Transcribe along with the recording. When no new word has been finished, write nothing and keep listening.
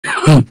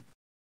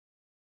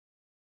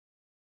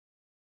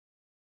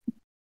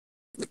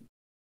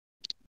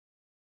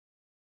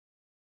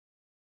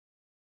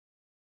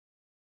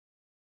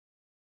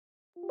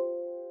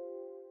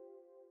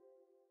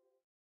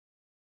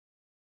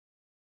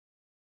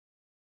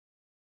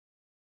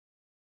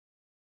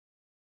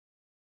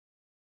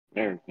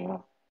There we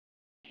go.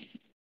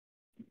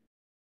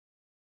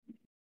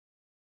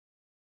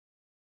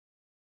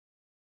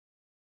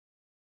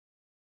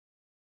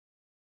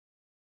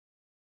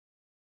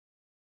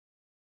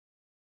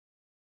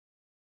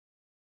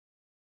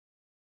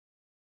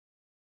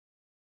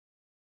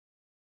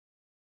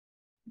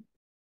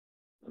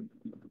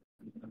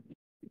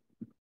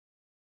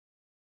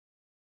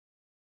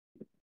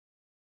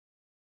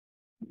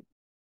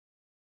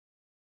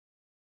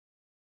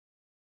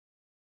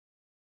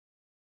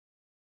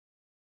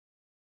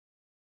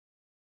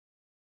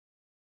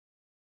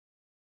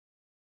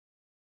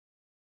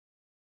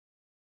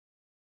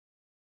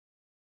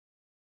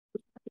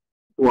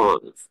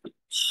 Well,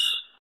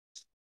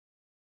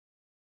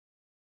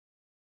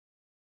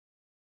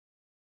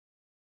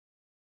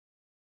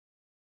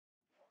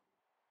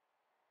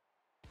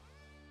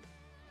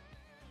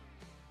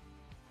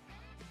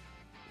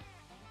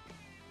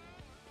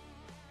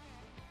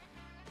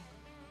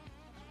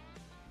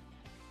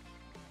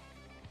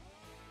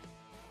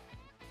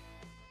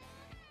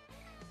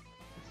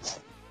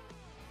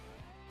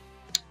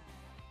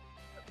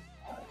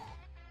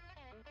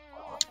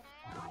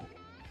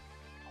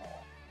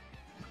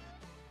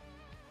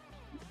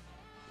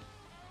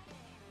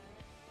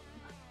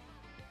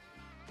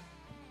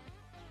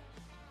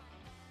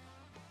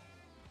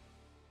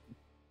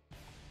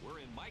 We're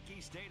in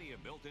Mikey Stadium,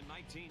 built in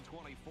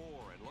 1924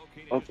 and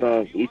located What's just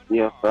a up, few hundred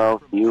yards ECFL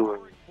from viewers?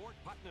 historic Fort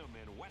Putnam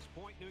in West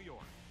Point, New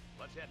York.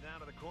 Let's head down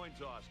to the coin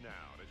toss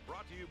now. It's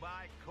brought to you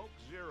by Coke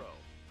Zero.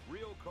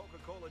 Real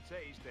Coca-Cola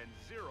taste and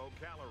 0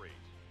 calories.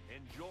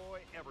 Enjoy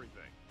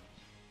everything.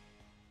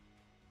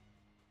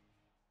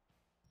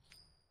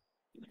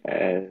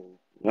 As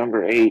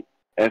number 8,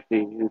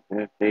 FAU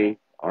to face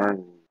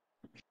Army.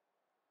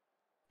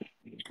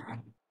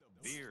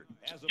 Beard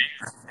as a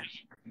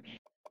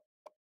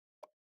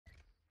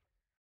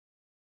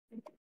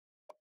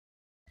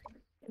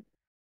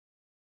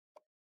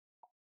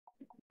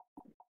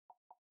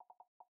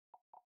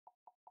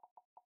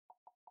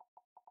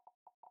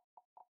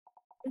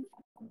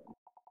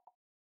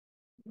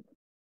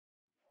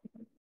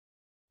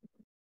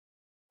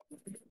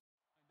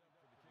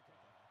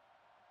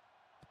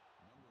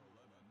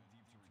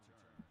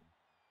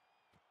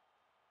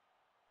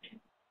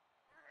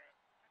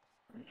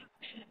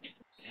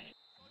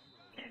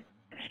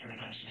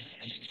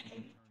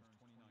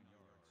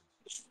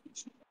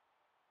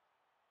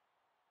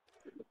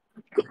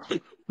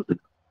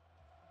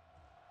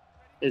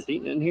is he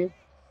in here?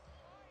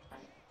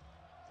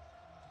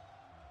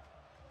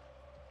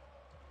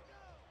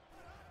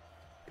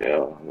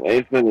 Yeah,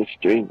 they finished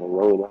straight to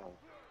load up.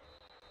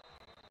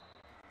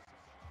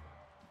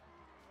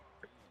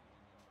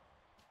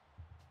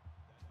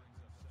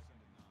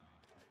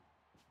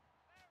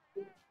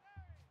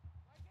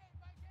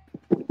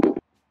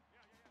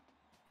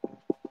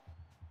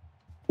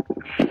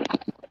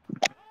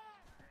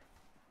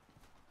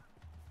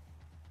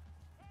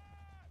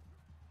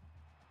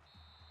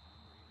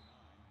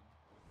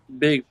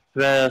 Big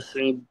pass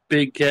and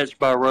big catch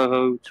by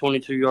Rojo,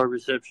 22-yard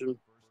reception.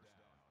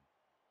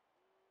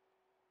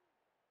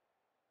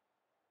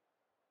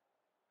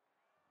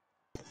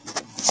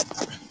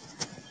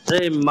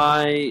 They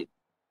might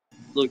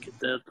look at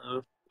that,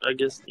 though. I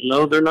guess,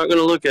 no, they're not going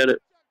to look at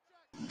it.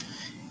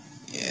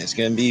 Yeah, it's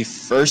going to be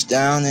first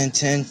down and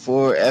 10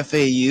 for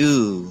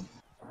FAU.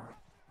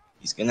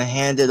 He's going to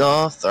hand it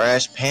off.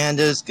 Thrash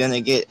Panda's going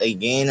to get a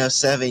gain of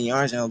 7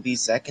 yards, and it'll be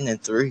 2nd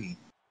and 3.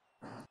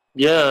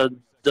 Yeah,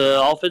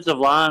 the offensive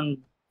line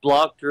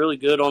blocked really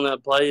good on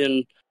that play,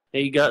 and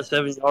he got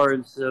 7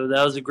 yards. So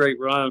that was a great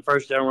run,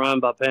 first down run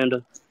by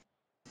Panda.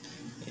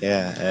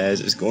 Yeah, as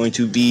it's going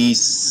to be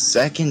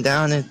 2nd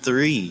down and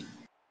 3.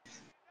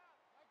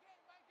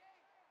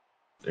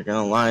 They're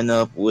going to line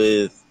up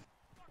with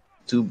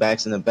 2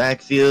 backs in the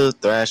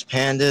backfield. Thrash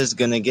Panda is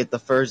going to get the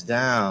first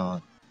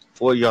down.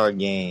 4-yard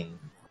gain.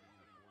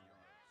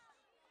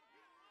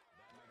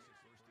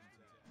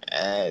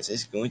 As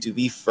it's going to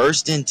be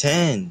 1st and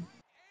 10.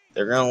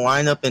 They're going to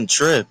line up in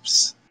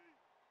trips.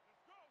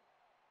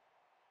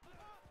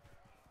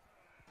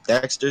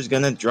 Dexter's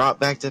going to drop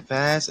back to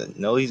pass. And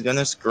no, he's going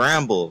to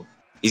scramble.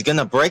 He's going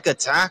to break a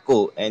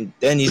tackle, and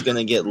then he's going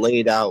to get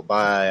laid out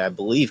by, I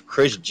believe,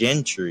 Chris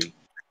Gentry.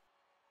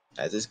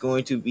 As it's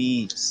going to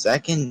be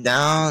 2nd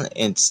down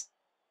and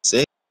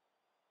 6.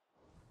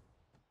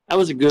 That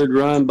was a good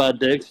run by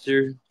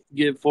Dexter.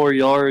 Get 4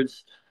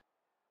 yards.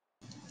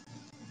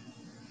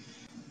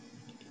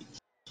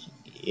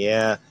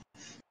 Yeah,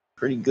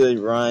 pretty good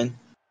run.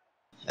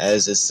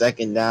 As a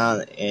 2nd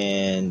down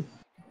and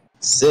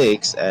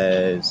 6,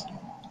 as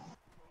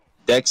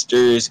Dexter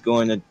is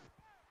going to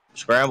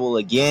scramble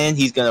again.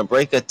 He's going to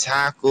break a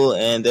tackle,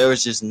 and there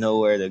was just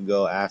nowhere to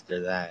go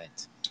after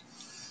that.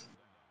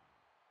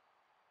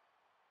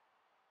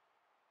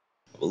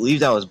 I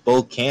believe that was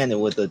Bo Cannon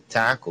with a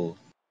tackle.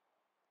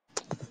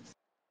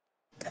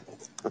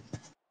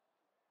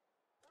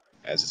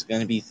 As it's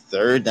going to be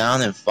 3rd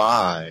down and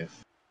 5.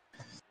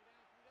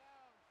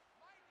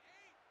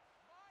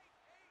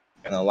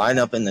 Going to line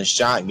up in the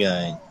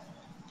shotgun.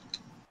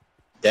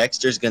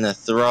 Dexter's gonna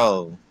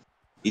throw.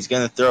 He's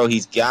gonna throw.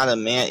 He's got a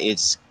man.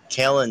 It's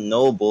Kellen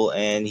Noble,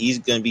 and he's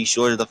gonna be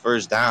short of the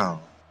first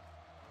down.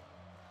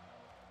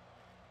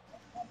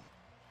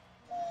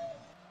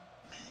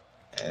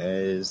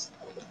 As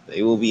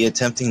they will be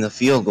attempting the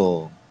field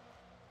goal.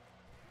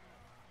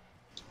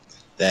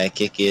 That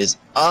kick is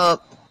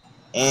up,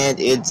 and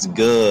it's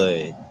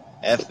good.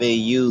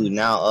 FAU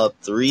now up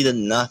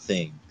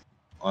 3-0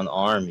 on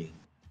Army.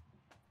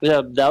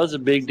 Yeah, that was a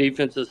big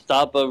defensive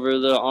stop over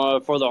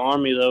for the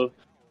Army, though.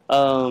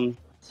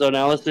 So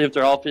now let's see if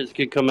their offense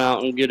could come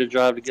out and get a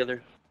drive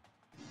together.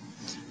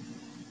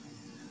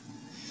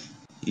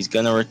 He's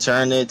going to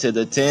return it to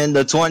the 10,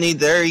 the 20.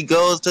 There he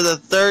goes to the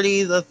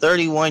 30, the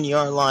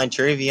 31-yard line.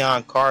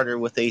 Travion Carter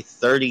with a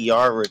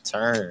 30-yard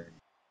return.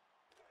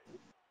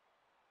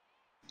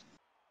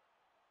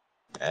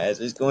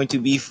 As it's going to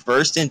be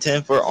 1st and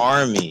 10 for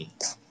Army.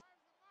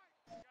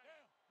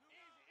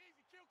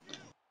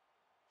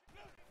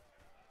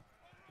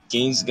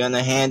 King's going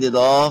to hand it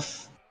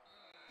off.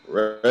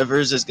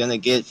 Rivers is going to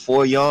get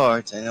 4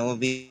 yards, and it will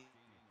be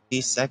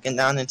 2nd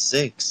down and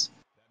 6.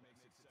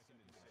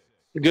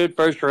 Good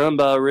first run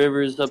by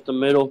Rivers up the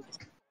middle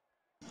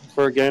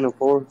for a gain of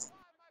 4.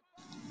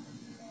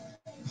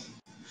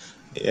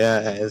 Yeah,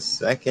 it's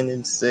 2nd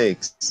and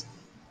 6.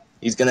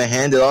 He's going to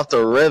hand it off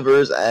to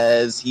Rivers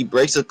as he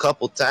breaks a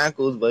couple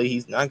tackles, but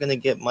he's not going to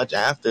get much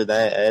after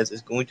that as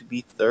it's going to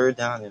be 3rd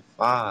down and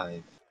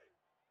 5.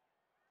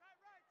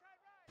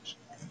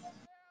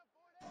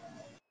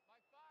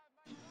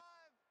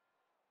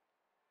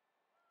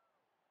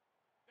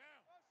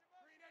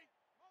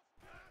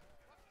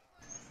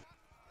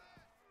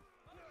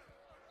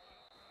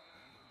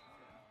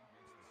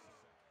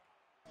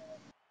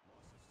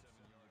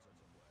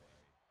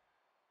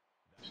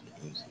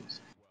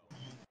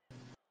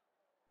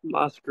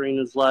 My screen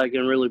is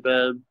lagging really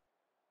bad.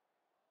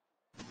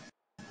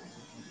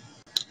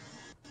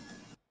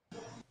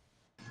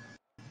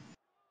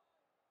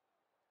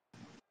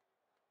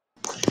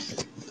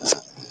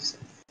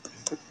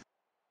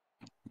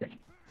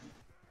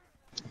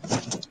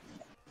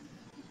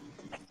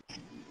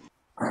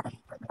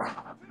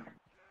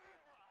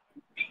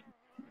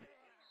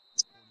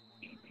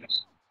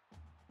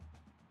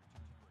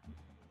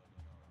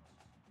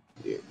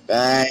 We're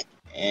back,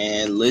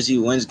 and Lizzie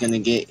Wynn's going to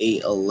get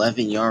a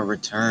 11-yard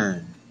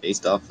return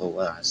based off of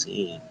what I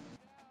see.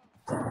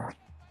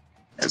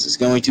 As it's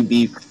going to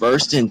be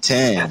 1st and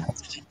 10.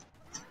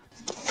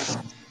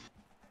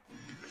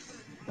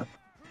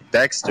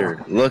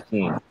 Dexter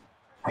looking,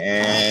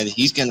 and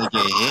he's going to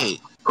get hit.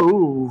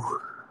 Ooh.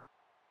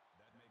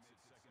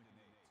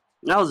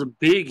 That was a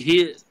big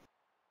hit.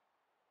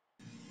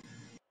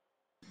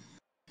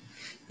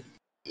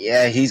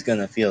 Yeah, he's going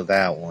to feel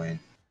that one.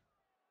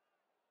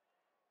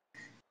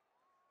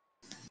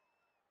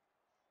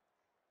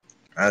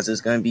 As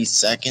it's going to be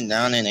 2nd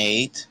down and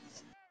 8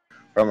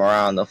 from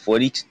around the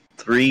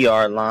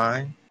 43-yard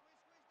line.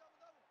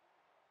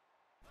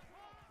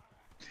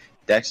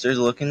 Dexter's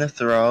looking to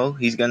throw.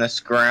 He's going to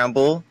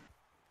scramble,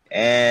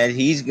 and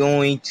he's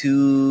going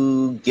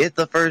to get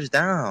the first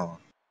down.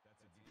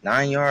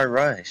 9-yard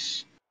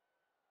rush.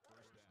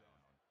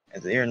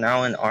 As they are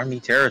now in Army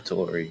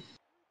territory.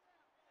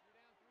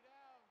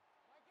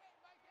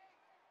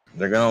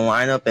 They're going to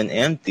line up an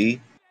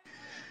empty.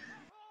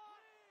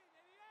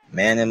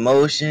 Man in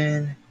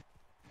motion.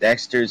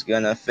 Dexter's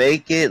going to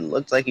fake it.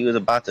 Looks like he was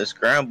about to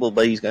scramble,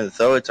 but he's going to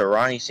throw it to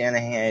Ronnie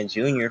Shanahan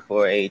Jr.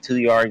 for a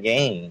 2-yard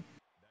gain.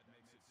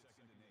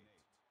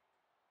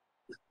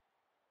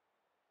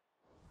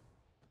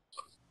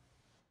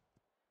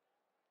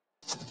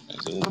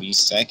 As it will be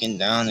 2nd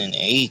down and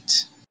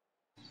 8.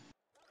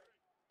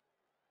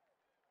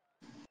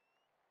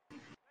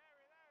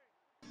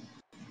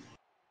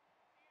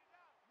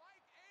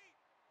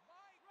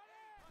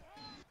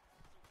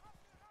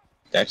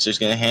 Dexter's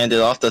going to hand it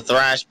off to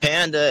Thrash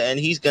Panda, and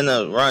he's going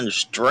to run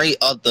straight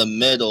up the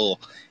middle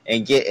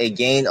and get a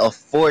gain of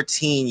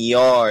 14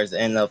 yards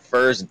and the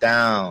first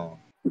down.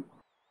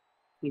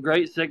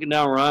 Great 2nd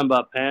down run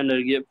by Panda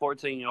to get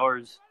 14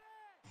 yards.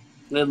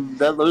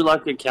 That looked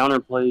like a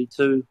counter play,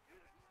 too.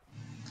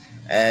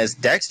 As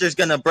Dexter's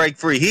going to break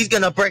free. He's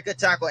going to break a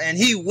tackle, and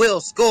he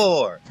will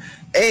score.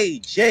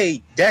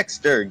 A.J.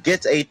 Dexter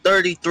gets a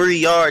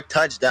 33-yard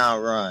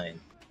touchdown run.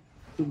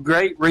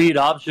 Great read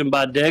option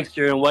by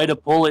Dexter and way to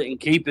pull it and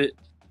keep it.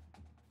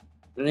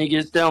 And he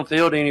gets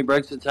downfield and he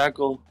breaks the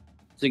tackle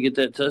to get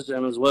that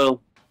touchdown as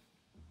well.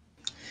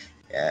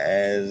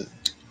 As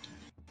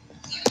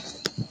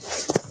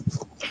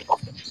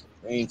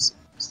seems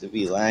to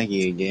be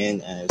laggy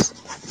again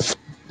as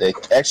the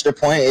extra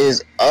point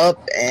is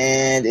up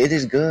and it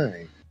is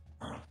good.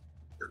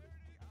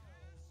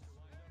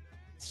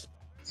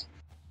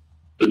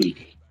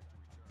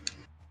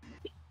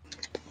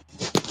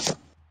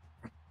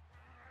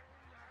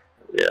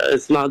 Yeah,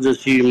 it's not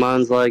just you.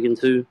 Mine's lagging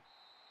too.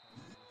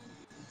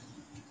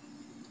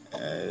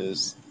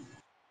 As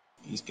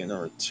he's going to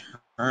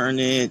return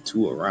it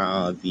to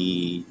around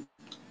the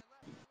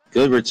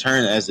good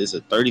return as it's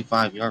a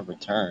 35-yard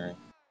return.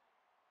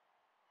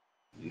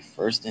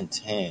 first and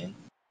 10.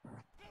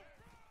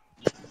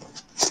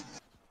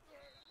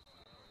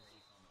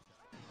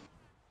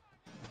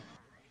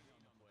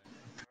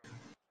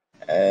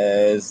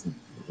 As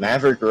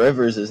Maverick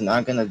Rivers is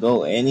not going to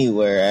go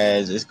anywhere,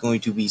 as it's going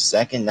to be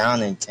second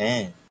down and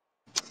 10.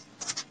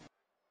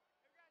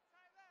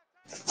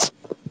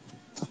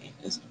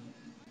 It's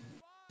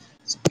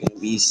going to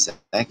be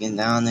second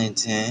down and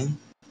 10.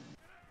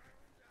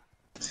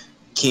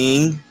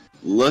 King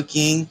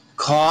looking,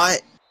 caught,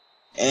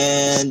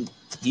 and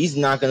he's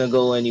not going to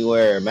go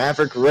anywhere.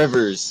 Maverick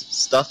Rivers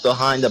stuffed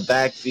behind the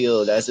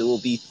backfield, as it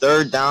will be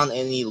third down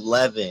and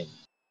 11.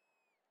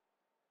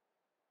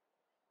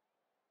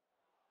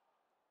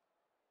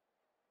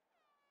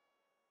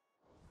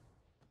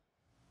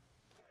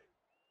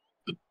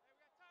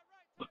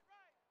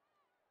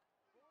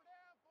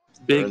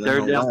 Big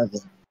third down. 11.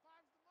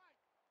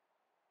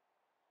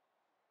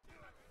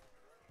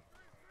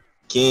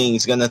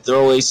 King's gonna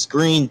throw a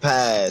screen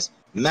pass.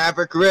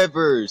 Maverick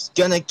Rivers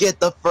gonna get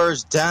the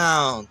first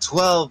down.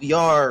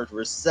 12-yard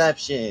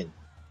reception.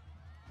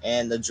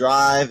 And the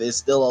drive is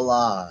still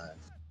alive.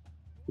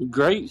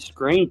 Great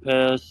screen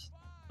pass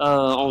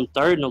on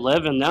 3rd and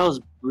 11. That was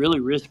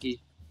really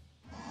risky.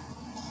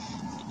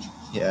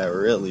 Yeah,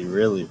 really,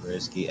 really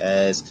risky.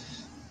 As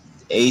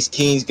Ace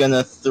King's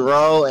gonna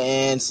throw,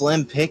 and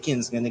Slim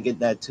Pickens gonna get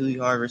that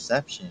 2-yard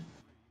reception.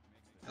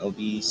 It'll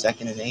be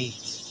second and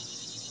 8.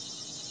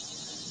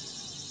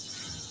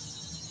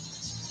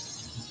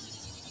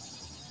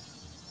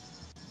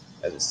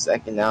 As a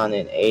second down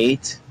and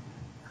 8.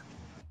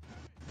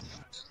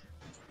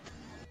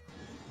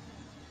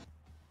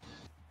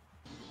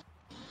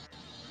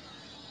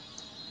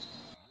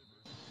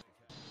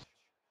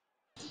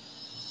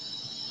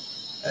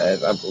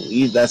 As I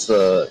believe that's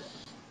a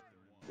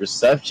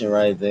reception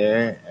right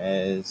there,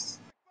 as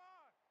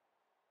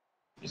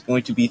it's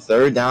going to be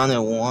third down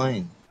and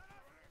 1.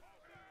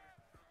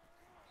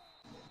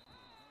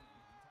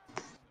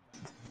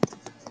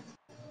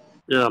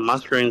 Yeah, my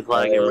screen's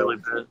lagging really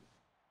bad.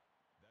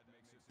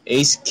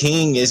 Ace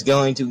King is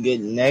going to get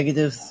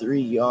negative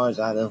 3 yards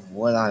out of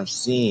what I'm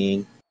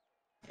seeing,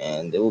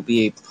 and it will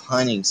be a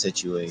punting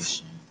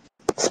situation.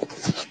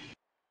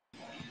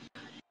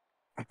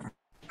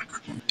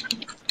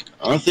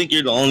 I don't think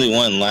you're the only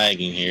one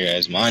lagging here,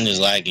 as mine is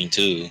lagging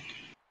too.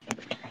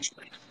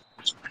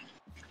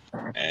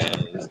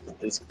 And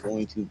it's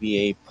going to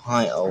be a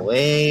punt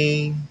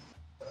away,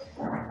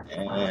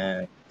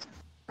 and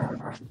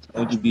it's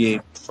going to be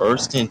a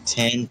first and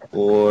 10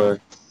 for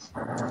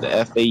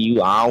the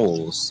FAU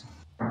Owls.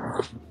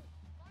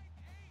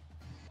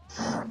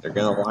 They're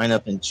going to line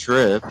up in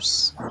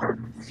trips.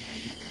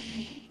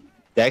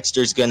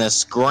 Dexter's going to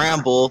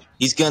scramble.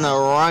 He's going to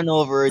run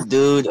over a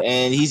dude,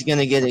 and he's going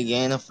to get a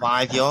gain of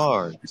 5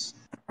 yards.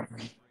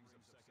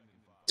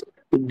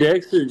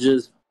 Dexter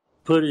just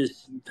put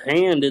his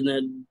hand in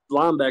that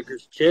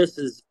linebacker's chest,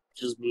 is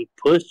just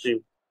pushed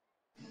him.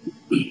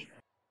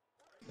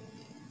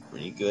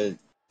 Pretty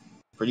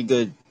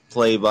good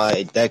play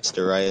by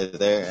Dexter right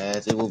there,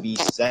 as it will be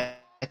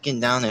second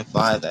down and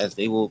 5, as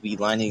they will be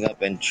lining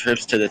up and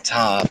trips to the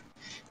top,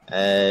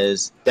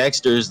 as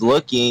Dexter's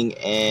looking,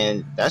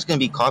 and that's going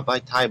to be caught by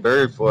Ty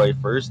Bird for a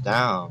first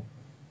down.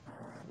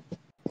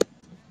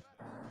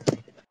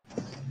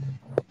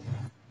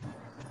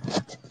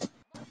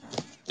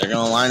 They're going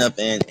to line up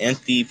in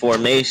empty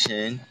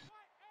formation,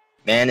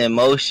 man in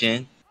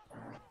motion.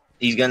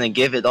 He's going to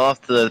give it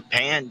off to the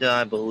Panda,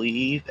 I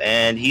believe,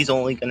 and he's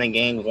only going to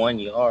gain 1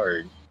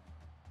 yard.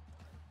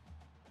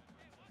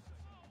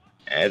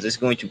 As it's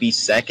going to be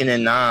second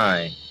and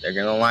 9. They're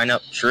going to line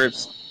up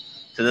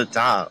trips to the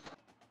top.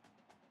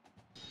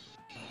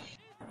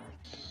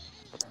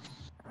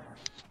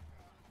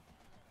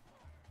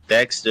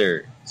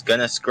 Dexter is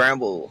going to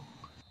scramble.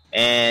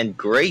 And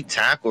great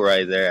tackle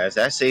right there, as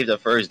that saved the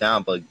first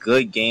down, but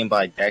good game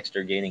by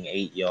Dexter, gaining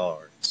 8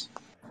 yards.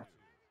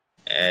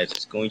 As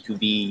it's going to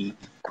be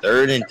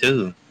third and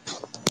 2.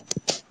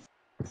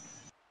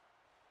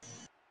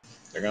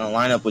 They're going to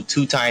line up with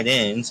 2 tight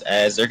ends,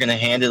 as they're going to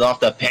hand it off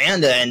to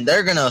Panda, and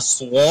they're going to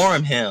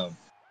swarm him.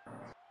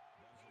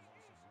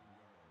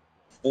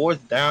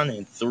 Fourth down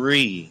and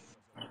 3.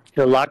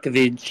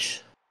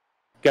 Kalakovic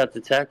got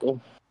the tackle.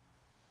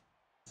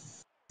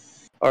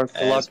 Or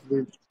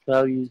Kalakovic,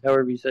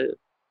 however you say it.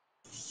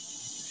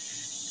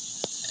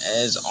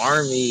 As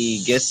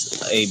Army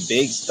gets a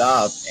big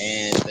stop,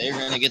 and they're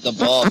going to get the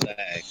ball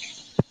back.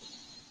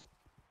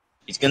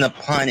 He's going to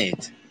punt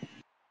it.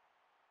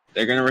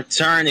 They're going to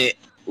return it.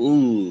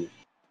 Ooh.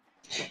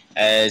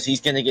 As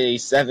he's going to get a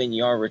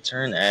 7-yard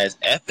return, as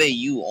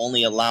FAU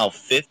only allowed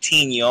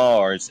 15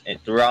 yards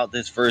throughout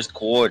this first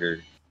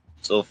quarter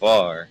so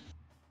far.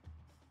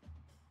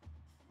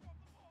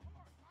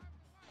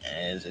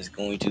 As it's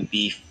going to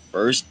be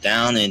first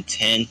down and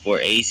 10 for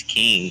Ace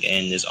King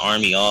and this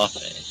Army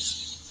offense.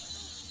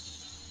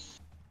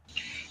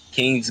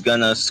 King's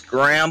going to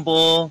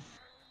scramble,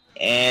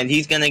 and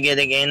he's going to get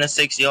a gain of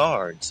 6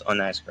 yards on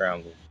that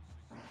scramble.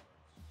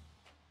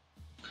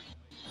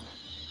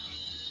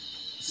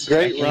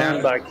 Great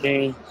run by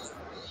King.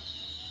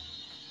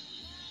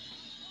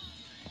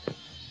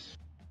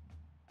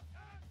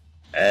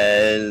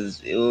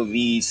 as it will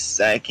be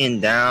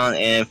 2nd down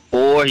and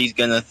 4. He's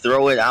going to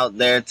throw it out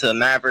there to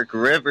Maverick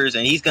Rivers,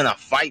 and he's going to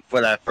fight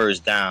for that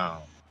 1st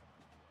down.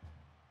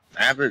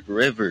 Maverick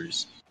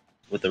Rivers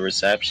with the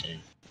reception.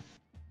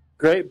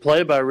 Great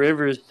play by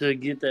Rivers to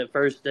get that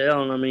 1st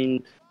down. I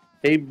mean,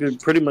 he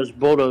pretty much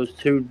bulldozed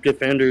 2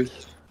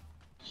 defenders.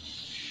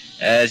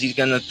 As he's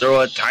going to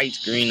throw a tight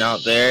screen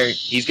out there.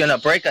 He's going to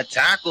break a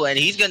tackle, and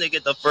he's going to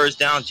get the 1st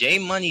down. J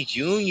Money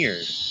Jr.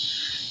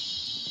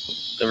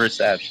 The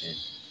reception.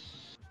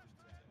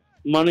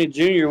 Money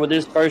Jr. with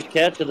his 1st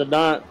catch of the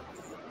night.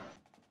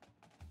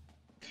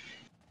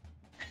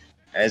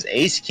 As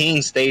Ace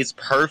King stays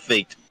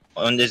perfect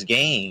on this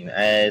game,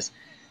 as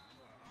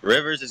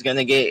Rivers is going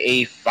to get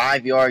a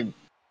 5-yard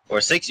or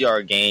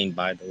 6-yard gain,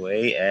 by the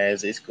way,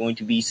 as it's going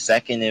to be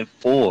 2nd and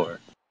 4.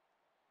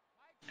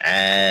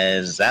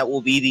 As that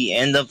will be the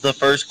end of the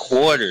 1st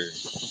quarter.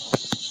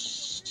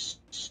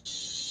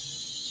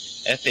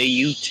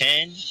 FAU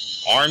 10,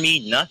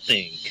 Army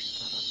nothing.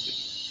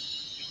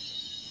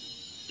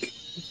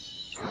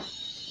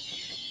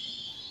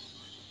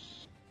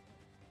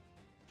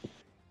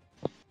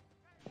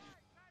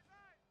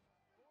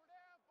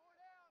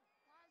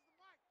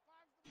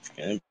 It's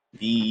going to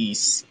be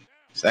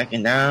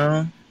 2nd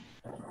down.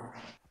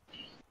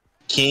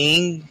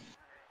 King.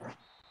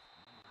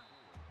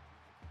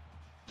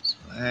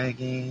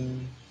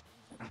 Swagging.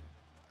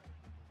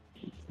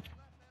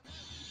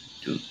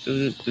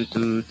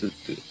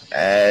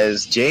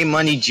 As J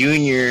Money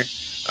Jr.,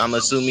 I'm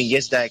assuming,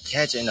 gets that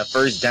catch in the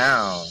 1st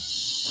down.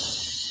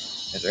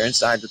 As they're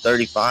inside the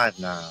 35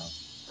 now.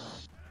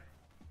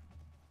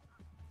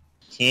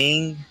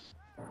 King.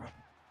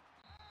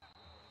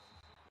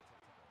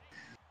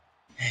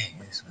 Hey,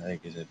 this leg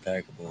is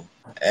impeccable.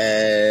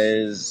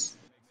 As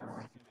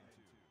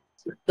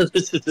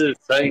This is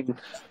insane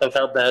of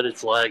how bad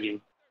it's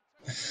lagging.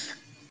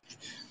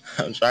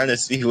 I'm trying to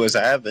see what's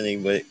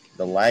happening, but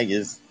the lag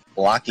is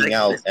blocking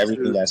out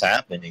everything that's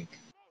happening.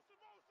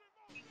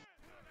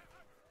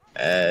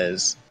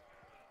 As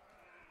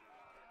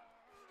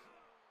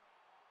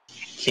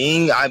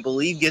King, I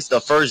believe, gets the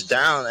 1st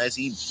down as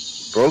he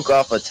broke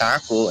off a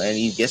tackle and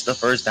he gets the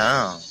 1st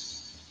down.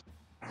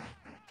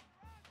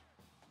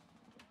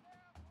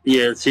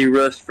 Yes, he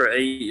rushed for 8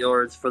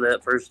 yards for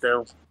that 1st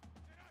down.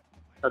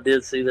 I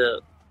did see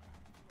that.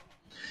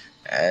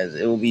 As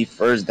it will be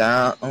 1st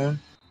down.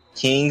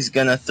 King's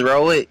going to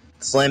throw it.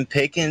 Slim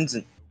Pickens,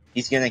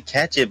 he's going to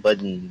catch it,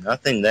 but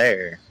nothing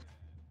there.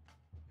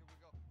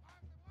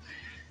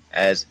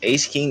 As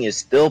Ace King is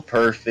still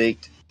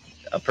perfect.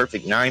 A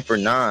perfect 9 for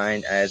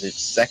 9 as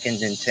it's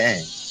 2nd and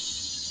 10.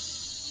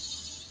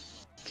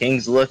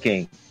 King's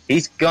looking.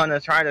 He's going to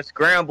try to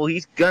scramble.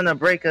 He's going to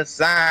break a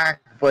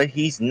sack, but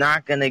he's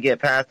not going to get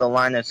past the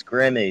line of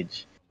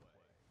scrimmage.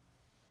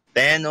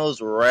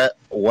 Thanos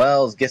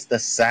Wells gets the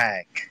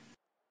sack.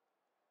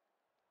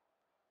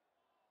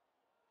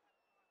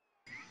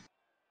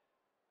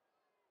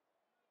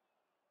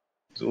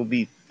 It will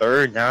be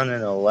 3rd down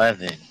and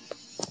 11.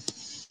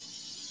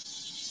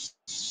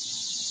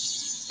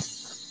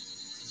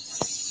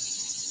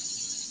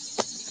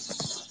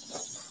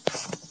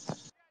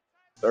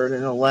 Third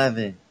and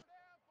 11.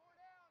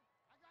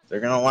 They're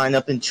going to line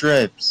up in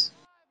trips.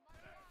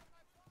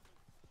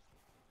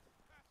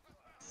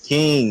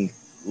 King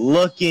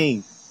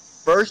looking.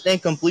 1st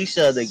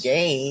incompletion of the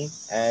game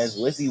as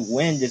Lizzie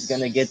Wind is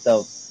going to get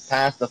the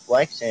pass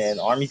deflection.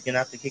 Army's going to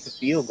have to kick a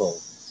field goal.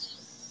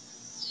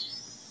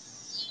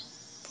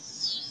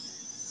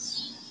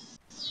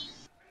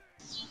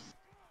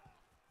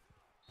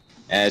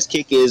 As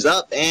kick is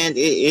up and it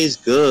is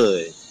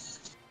good.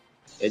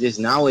 It is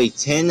now a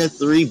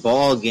 10-3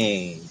 ball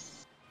game.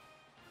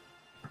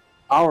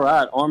 All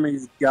right,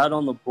 Army's got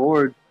on the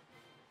board,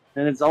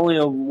 and it's only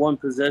a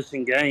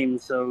 1-possession game,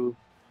 so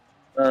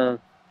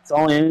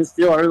it's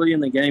still early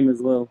in the game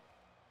as well.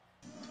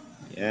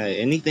 Yeah,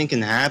 anything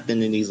can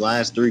happen in these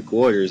last 3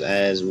 quarters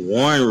as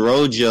Warren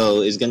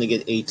Rojo is going to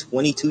get a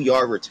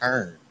 22-yard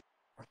return.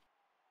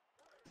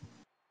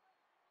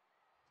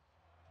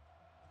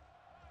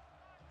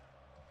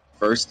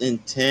 First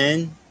and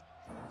 10.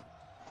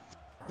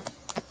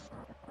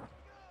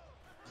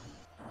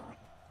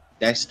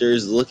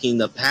 Dexter's looking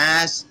to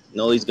pass.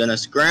 No, he's going to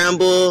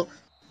scramble.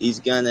 He's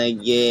going to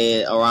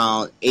get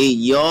around 8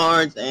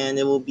 yards, and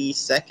it will be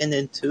 2nd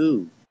and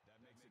 2.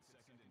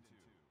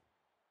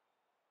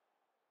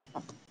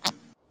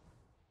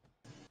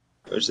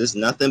 Versus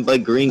nothing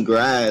but green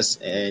grass,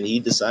 and he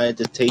decided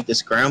to take the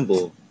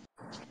scramble.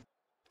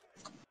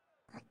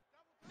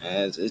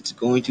 As it's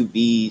going to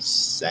be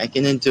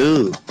 2nd and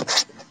 2.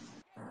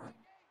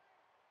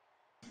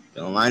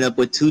 Gonna line up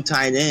with 2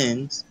 tight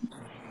ends.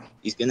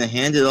 He's going to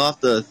hand it off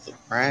to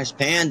Thrash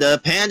Panda.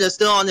 Panda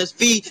still on his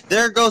feet.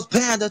 There goes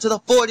Panda to the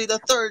 40, the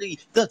 30,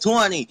 the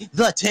 20,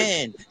 the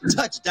 10.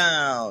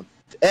 Touchdown.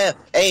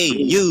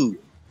 FAU.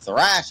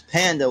 Thrash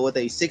Panda with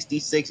a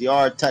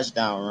 66-yard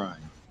touchdown run.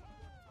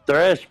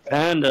 Thrash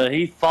Panda,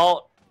 he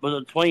fought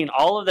between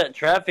all of that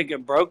traffic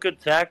and broke a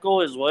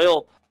tackle as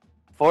well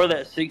for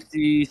that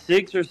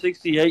 66 or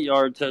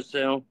 68-yard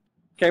touchdown.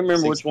 Can't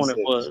remember which one it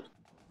 66. was.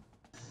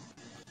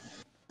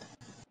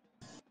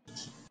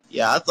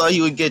 Yeah, I thought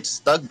he would get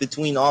stuck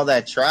between all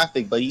that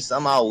traffic, but he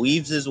somehow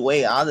weaves his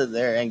way out of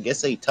there and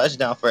gets a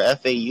touchdown for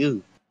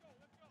FAU.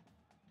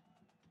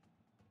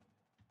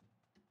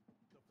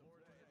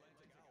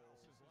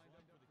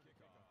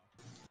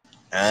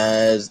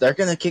 As they're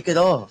going to kick it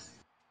off.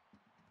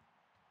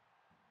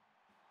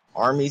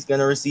 Army's going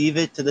to receive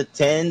it to the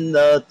 10,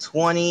 the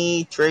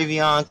 20.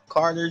 Travion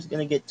Carter's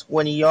going to get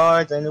 20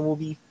 yards, and it will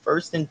be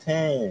 1st and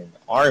 10.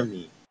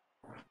 Army.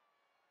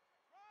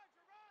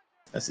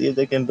 Let's see if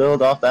they can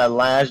build off that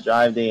last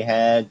drive they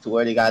had to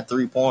where they got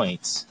 3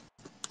 points.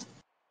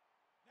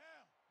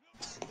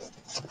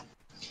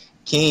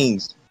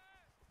 Kings.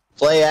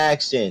 Play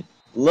action.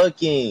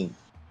 Looking.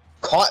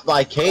 Caught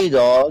by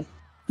K-Dog.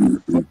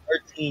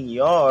 13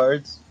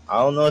 yards. I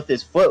don't know if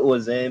his foot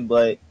was in,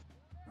 but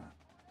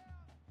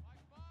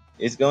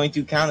it's going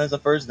to count as a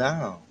first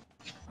down.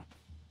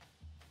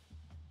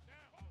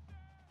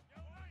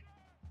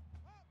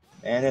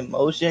 And in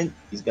motion,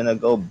 he's going to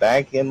go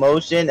back in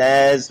motion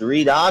as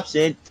read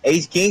option.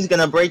 Ace King's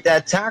going to break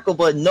that tackle,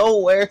 but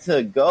nowhere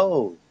to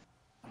go.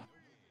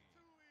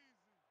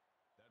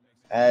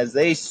 As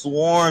they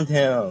swarmed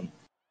him.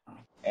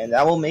 And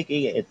that will make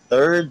it a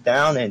 3rd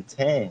down and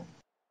 10.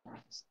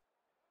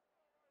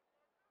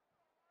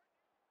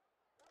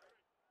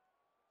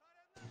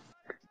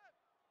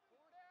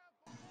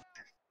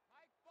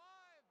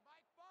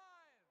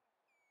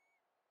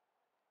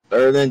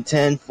 Third and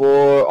 10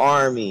 for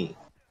Army.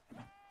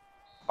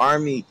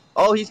 Army.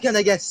 Oh, he's going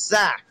to get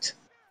sacked.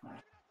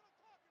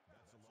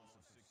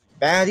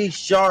 Batty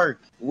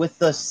Shark with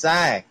the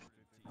sack.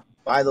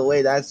 By the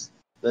way, that's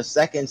the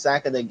 2nd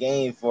sack of the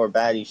game for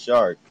Batty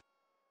Shark.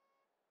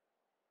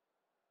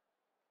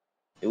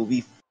 It will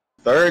be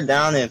 3rd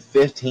down and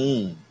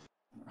 15.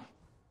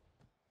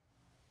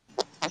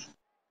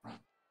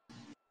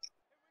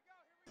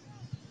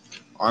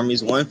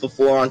 Army's 1 for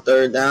 4 on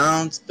 3rd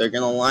downs. They're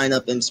going to line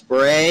up and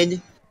spread.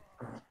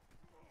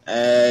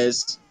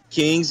 As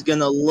King's going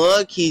to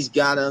look. He's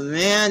got a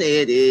man.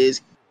 It is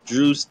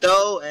Drew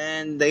Stowe.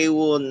 And they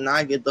will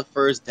not get the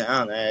first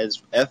down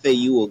as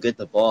FAU will get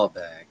the ball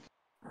back.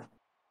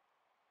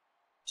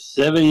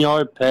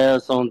 7-yard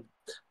pass on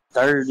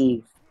 3rd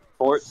and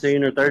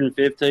 14 or 3rd and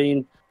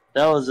 15.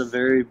 That was a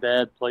very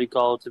bad play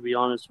call, to be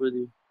honest with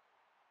you.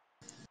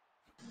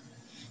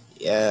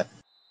 Yeah.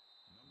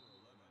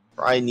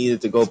 Probably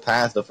needed to go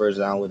past the first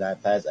down with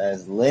that pass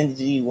as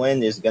Lindsey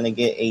Wynn is going to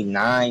get a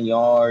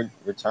 9-yard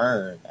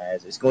return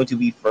as it's going to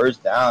be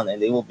 1st down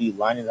and they will be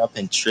lining up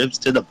in trips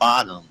to the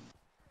bottom.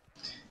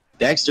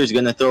 Dexter's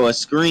going to throw a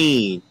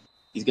screen.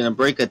 He's going to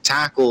break a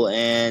tackle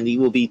and he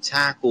will be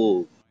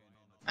tackled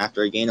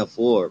after a gain of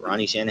 4.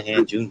 Ronnie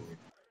Shanahan Jr.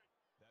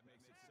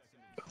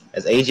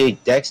 As AJ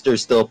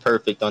Dexter's still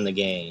perfect on the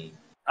game.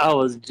 I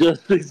was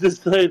just to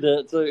say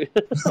that too.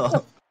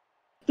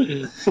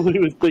 We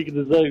was thinking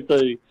the same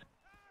thing.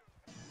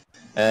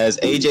 As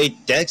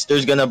AJ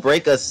Dexter's going to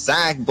break a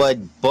sack, but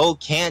Bo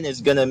Cannon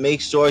is going to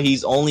make sure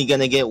he's only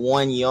going to get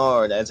 1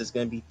 yard as it's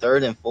going to be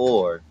 3rd and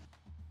 4.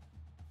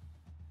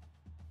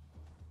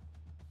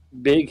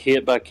 Big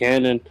hit by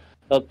Cannon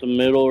up the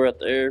middle right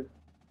there.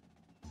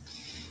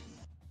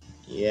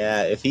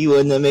 Yeah, if he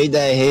wouldn't have made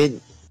that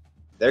hit,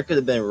 there could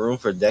have been room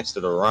for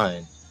Dexter to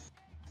run.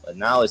 But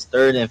now it's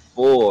 3rd and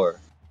 4.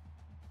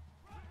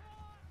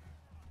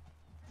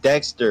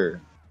 Dexter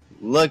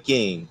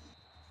looking.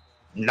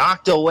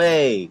 Knocked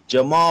away.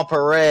 Jamal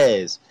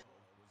Perez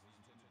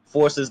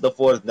forces the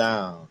 4th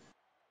down.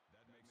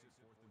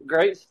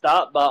 Great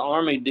stop by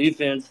Army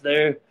defense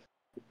there.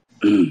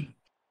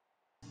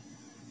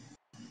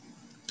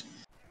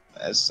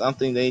 That's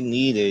something they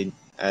needed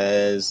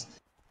as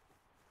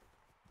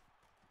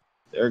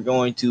they're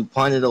going to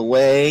punt it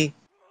away.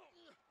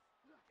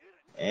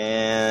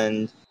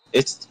 And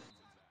it's...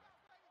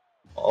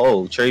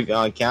 Oh,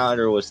 Travion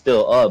Calendar was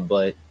still up,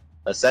 but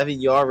a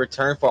 7-yard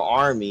return for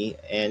Army,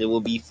 and it will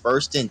be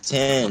 1st and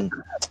 10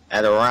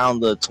 at around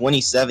the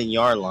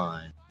 27-yard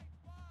line.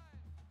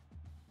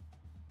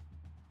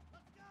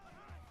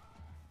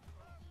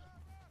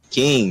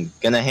 King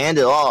gonna hand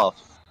it off.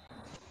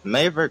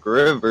 Maverick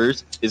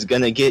Rivers is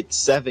gonna get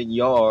 7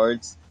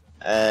 yards.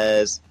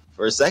 As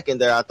for a second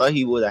there, I thought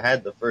he would have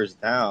had the first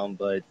down,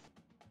 but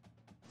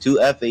 2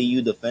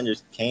 FAU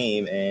defenders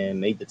came and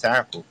made the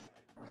tackle.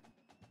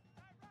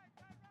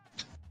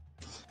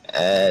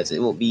 As it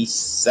will be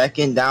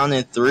 2nd down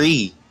and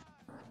 3.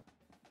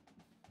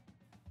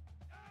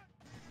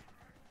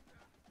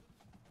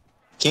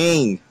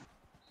 King.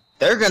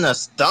 They're going to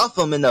stuff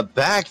him in the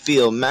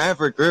backfield.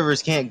 Maverick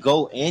Rivers can't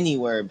go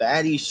anywhere.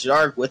 Batty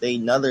Shark with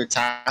another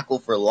tackle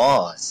for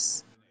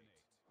loss.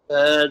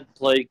 Bad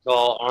play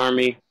call,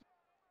 Army.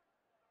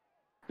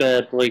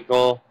 Bad play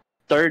call.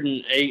 3rd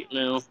and 8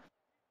 now.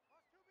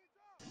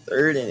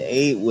 3rd and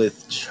 8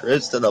 with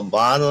trips to the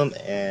bottom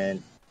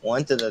and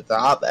 1 to the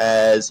top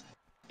as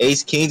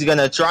Ace King's going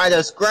to try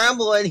to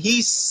scramble and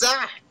he's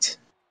sacked.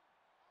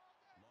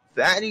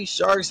 Batty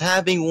Sharks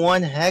having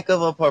one heck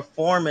of a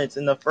performance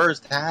in the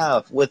first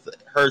half with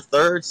her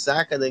third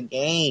sack of the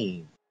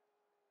game.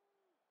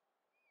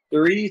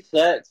 3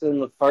 sacks in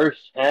the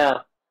first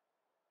half.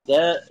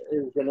 That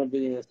is going to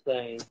be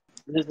insane.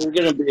 This is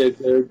going to be a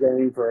good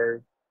game for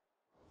her.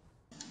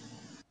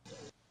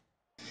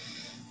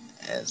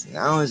 As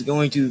now it's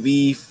going to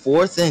be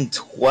 4th and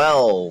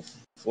 12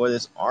 for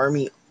this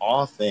Army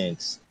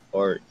offense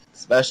or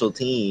special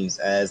teams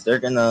as they're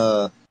going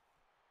to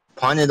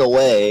punt it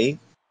away.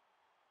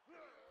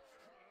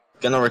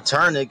 Going to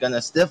return it, going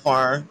to stiff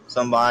arm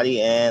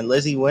somebody, and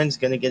Lizzie Wynn's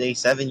going to get a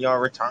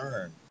 7-yard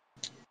return.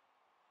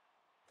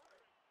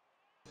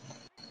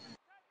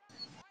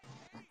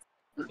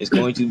 It's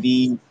going to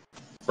be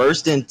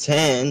 1st and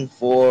 10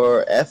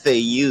 for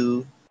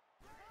FAU.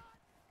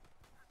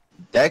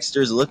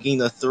 Dexter's looking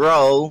to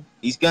throw.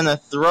 He's going to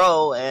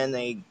throw, and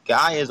a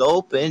guy is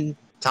open.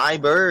 Ty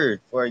Bird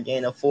for a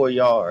gain of 4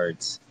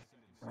 yards.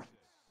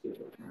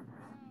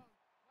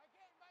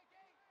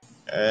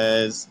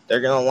 As they're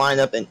going to line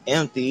up an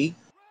empty.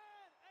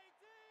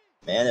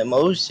 Man in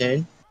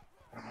motion.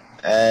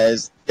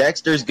 As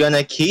Dexter's going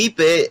to keep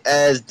it.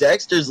 As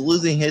Dexter's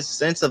losing his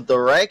sense of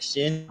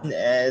direction.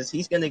 As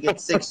he's going to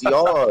get 6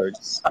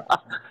 yards.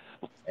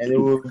 And it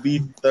will be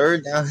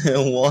 3rd down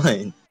and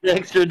 1.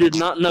 Dexter did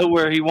not know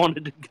where he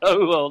wanted to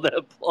go on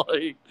that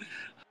play.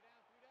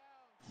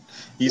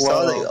 He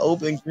saw the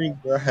open green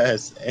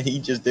grass, and he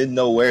just didn't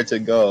know where to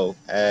go.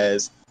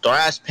 As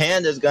Thrash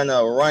Panda's going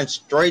to run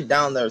straight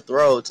down their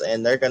throats,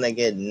 and they're going to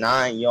get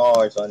 9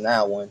 yards on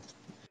that one.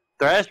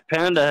 Thrash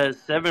Panda has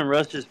 7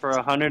 rushes for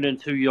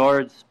 102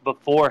 yards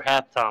before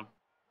halftime.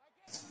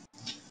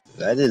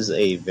 That is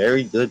a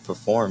very good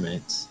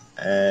performance,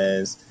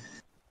 as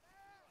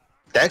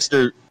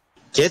Dexter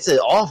gets it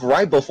off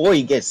right before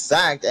he gets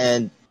sacked,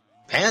 and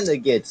Panda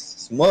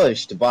gets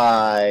smushed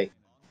by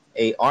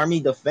a Army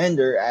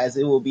defender as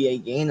it will be a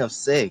gain of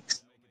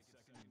 6.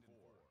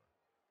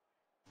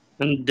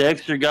 And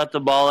Dexter got the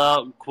ball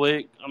out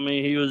quick. I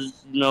mean, he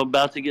was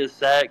about to get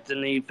sacked,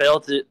 and he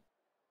felt it.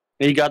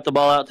 He got the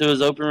ball out to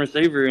his open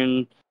receiver,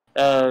 and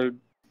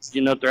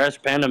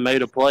Thrash Panda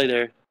made a play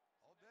there.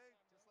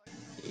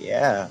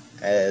 Yeah,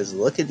 as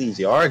look at these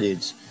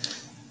yardage.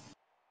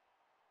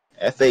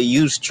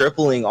 FAU's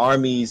tripling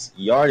Army's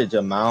yardage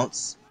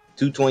amounts,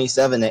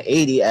 227 to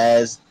 80,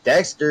 as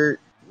Dexter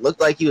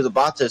looked like he was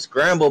about to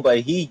scramble, but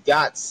he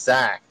got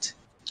sacked.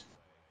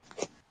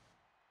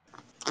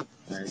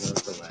 There goes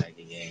the lag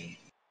again.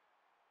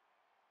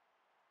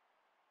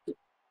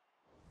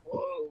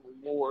 Whoa,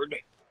 Lord.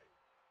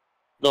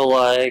 The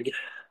lag.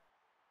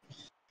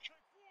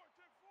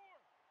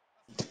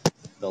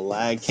 The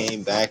lag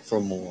came back for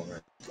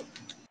more.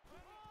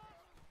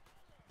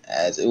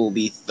 As it will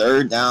be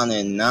 3rd down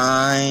and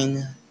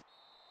 9.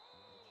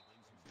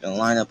 Gonna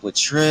line up with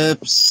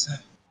trips.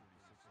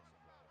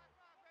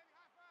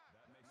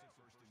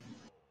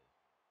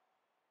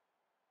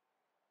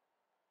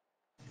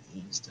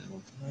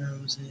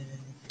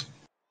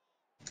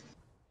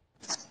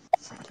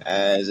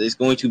 As it's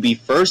going to be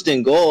 1st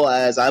and goal,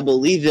 as I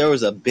believe there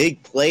was a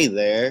big play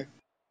there.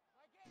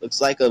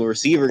 Looks like a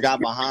receiver got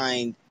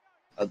behind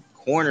a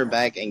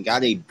cornerback and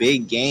got a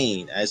big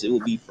gain, as it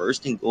will be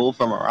 1st and goal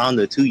from around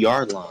the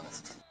 2-yard line.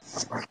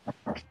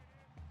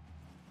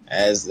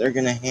 As they're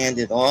going to hand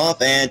it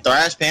off, and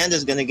Thrash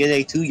Panda's going to get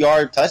a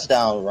 2-yard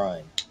touchdown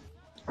run.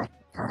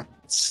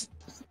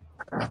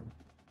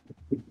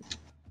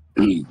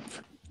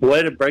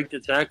 Way to break the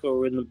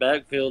tackle in the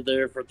backfield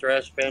there for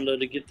Thrash Panda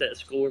to get that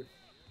score.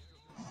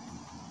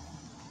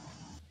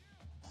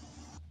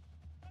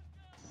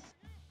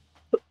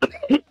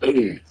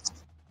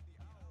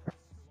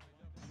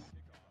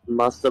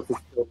 My stuff is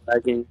still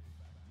lagging.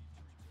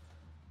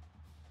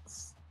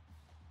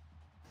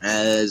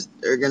 As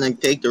they're going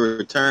to take the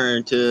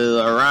return to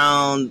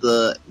around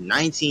the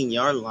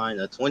 19-yard line,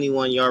 a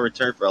 21-yard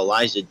return for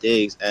Elijah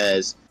Diggs,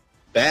 as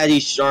Batty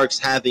Sharks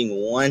having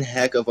one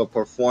heck of a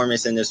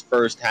performance in this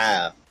first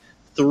half.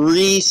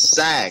 3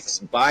 sacks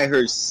by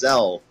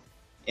herself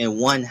in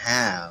one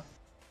half.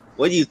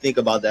 What do you think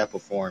about that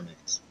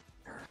performance?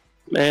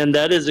 Man,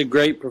 that is a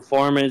great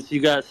performance.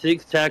 You got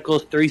 6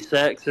 tackles, 3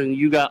 sacks, and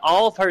you got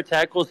all of her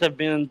tackles have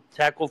been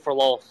tackle for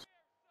loss.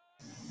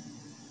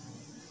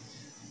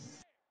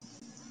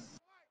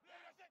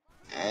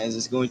 As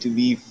it's going to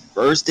be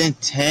 1st and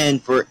 10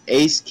 for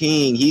Ace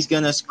King. He's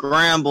going to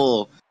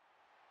scramble.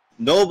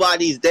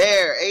 Nobody's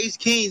there. Ace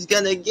King's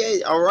going to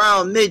get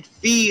around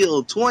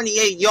midfield.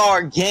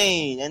 28-yard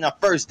gain and a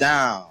 1st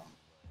down.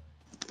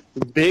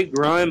 Big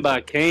run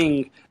by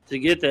King to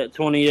get that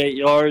 28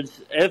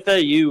 yards.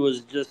 FAU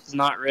was just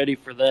not ready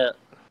for that.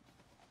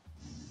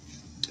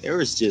 There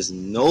was just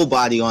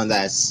nobody on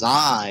that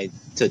side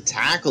to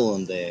tackle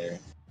him there.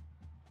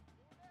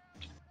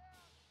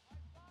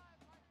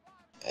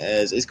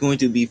 As it's going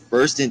to be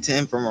 1st and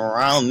 10 from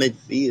around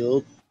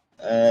midfield.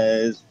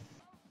 As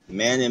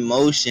man in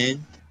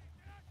motion.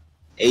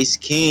 Ace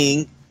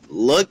King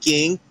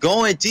looking,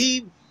 going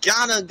deep.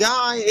 Got a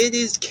guy. It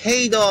is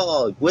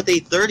K-Dog with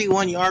a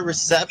 31-yard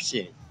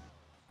reception.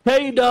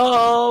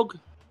 K-Dog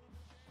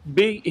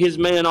beat his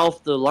man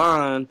off the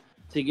line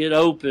to get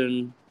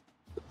open,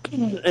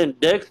 and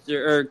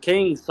Dexter or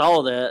King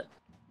saw that.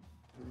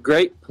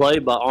 Great play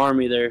by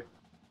Army there.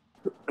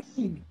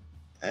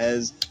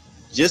 As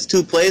just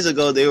 2 plays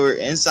ago, they were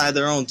inside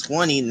their own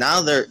 20.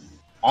 Now they're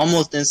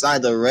almost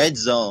inside the red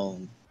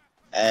zone.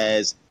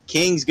 As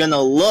King's going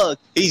to look,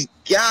 he's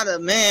got a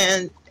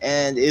man,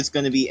 and it's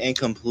going to be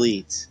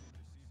incomplete.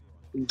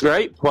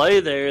 Great play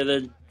there.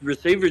 The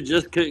receiver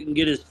just couldn't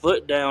get his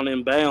foot down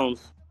in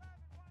bounds.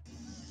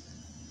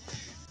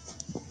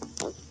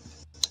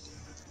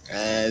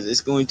 As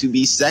it's going to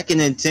be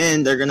 2nd and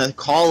 10, they're going to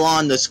call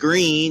on the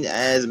screen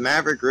as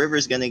Maverick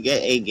Rivers going to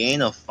get a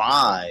gain of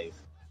 5.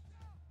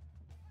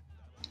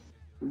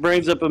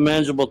 Brings up a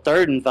manageable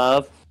 3rd and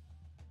 5.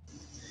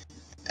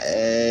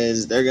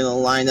 As they're going to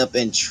line up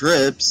in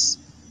trips.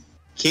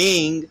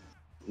 King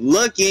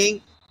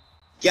looking,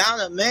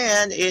 got a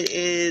man. It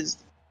is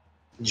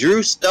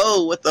Drew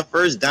Stowe with the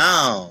first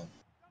down.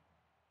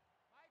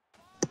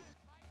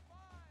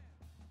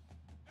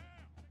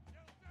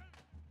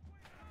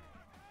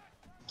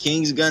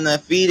 King's gonna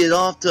feed it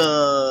off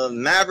to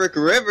Maverick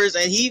Rivers,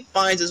 and he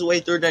finds his way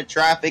through the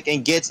traffic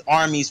and gets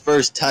Army's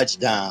first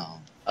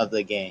touchdown of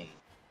the game.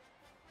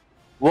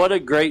 What a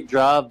great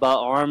drive by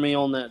Army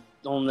on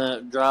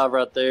that drive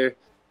right there.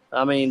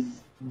 I mean,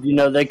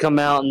 they come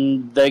out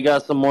and they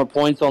got some more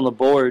points on the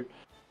board.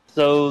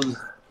 So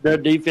their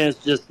defense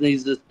just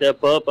needs to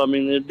step up. I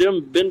mean, they've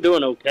been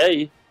doing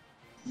okay,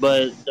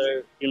 but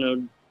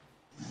you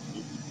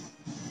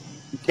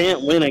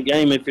can't win a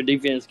game if your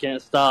defense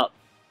can't stop.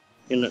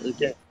 You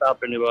can't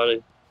stop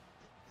anybody.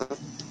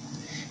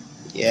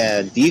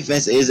 Yeah,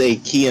 defense is a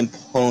key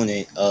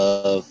component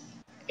of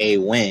a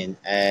win,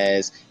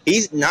 as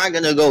he's not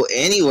going to go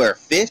anywhere.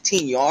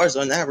 15 yards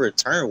on that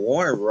return,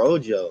 Warren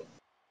Rojo.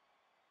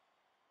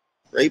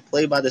 Great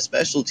play by the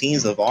special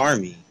teams of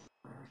Army.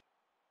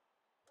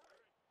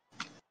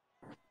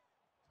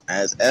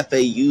 As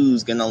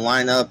FAU's going to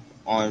line up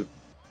on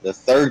the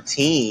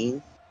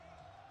 13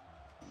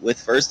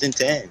 with 1st and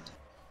 10.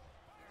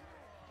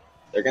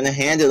 They're going to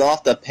hand it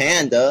off to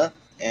Panda,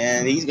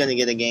 and he's going to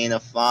get a gain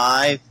of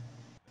 5.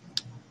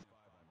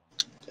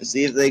 Let's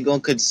see if they go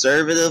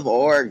conservative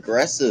or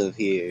aggressive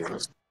here.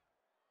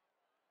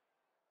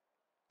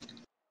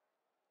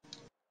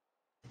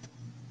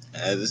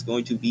 As it's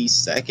going to be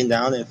 2nd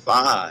down and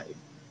 5.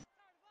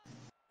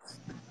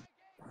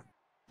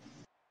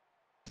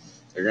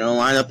 They're going to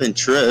line up in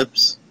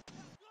trips.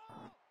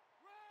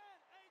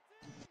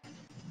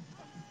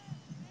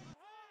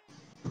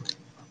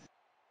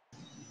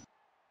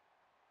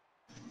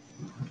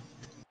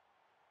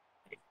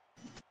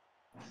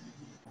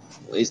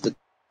 Lays the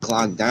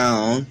clock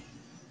down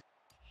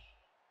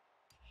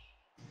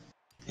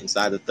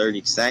inside the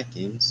 30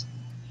 seconds.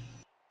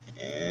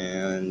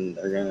 And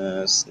they're going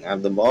to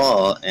snap the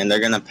ball, and they're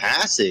going to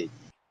pass it.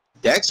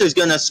 Dexter's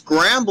going to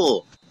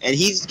scramble, and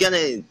he's going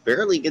to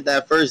barely get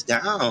that first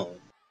down.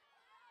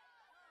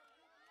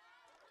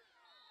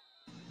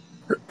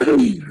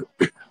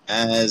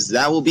 As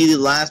that will be the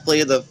last play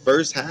of the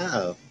first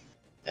half.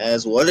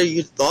 As what are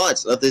your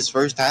thoughts of this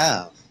first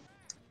half?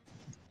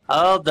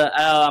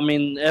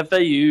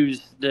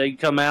 FAU's, they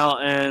come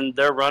out and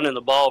they're running the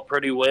ball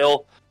pretty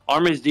well.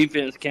 Army's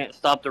defense can't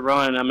stop the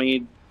run. I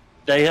mean,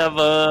 they have,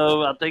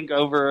 I think,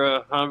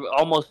 over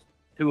almost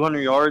 200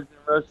 yards in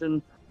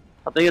rushing.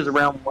 I think it's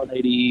around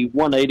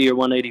 180 or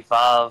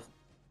 185.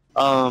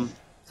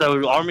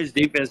 So Army's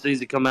defense needs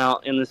to come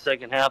out in the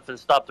second half and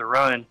stop the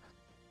run.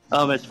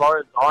 As far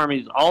as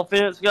Army's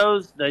offense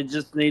goes, they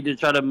just need to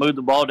try to move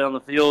the ball down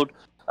the field.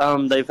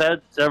 They've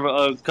had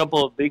a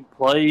couple of big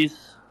plays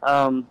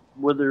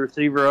with the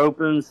receiver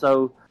open,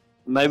 so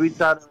maybe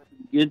try to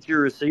get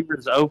your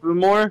receivers open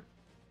more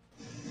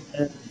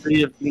and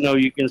see if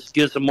you can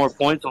get some more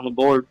points on the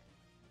board.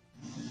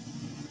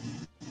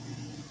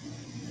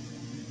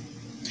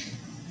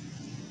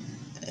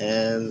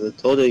 And the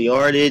total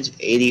yardage,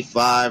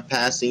 85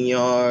 passing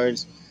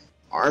yards.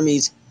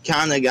 Army's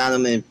kind of got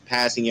them in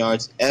passing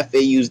yards.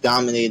 FAU's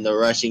dominating the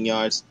rushing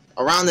yards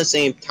around the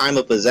same time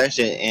of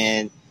possession,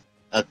 and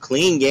a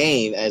clean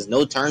game as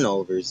no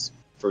turnovers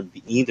for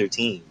either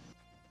team.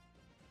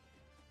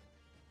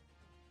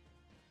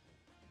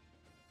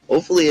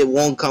 Hopefully it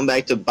won't come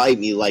back to bite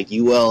me like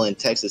UL and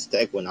Texas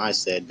Tech when I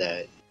said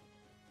that.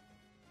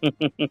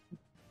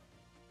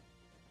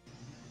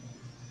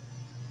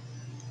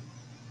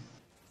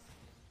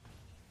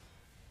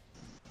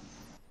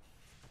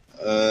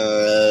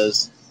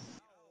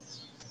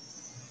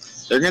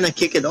 They're going to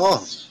kick it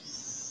off.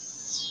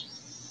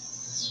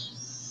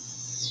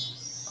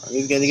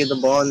 He's going to get the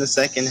ball in the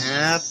second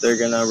half. They're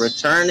going to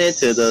return it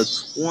to the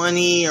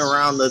 20,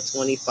 around the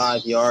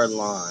 25-yard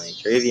line.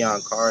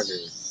 Travion Carter.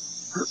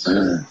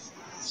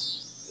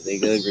 A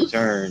good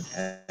return,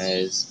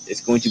 as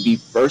it's going to be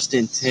 1st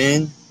and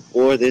 10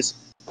 for this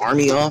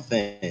Army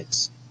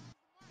offense.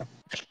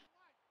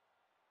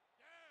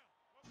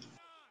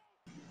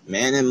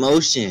 Man in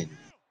motion.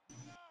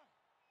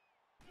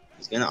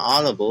 He's going to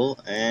audible,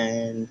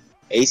 and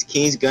Ace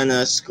King's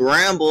gonna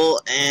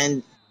scramble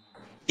and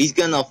he's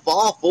gonna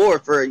fall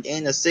forward for a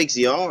gain of 6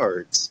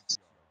 yards.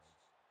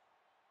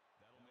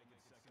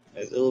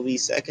 As it will be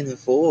 2nd and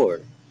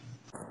 4.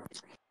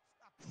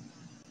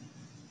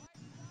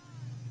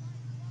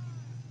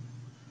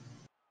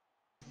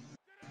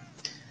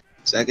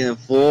 Second and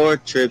 4,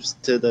 trips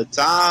to the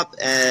top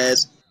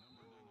as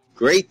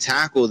great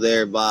tackle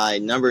there by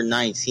number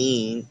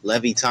 19,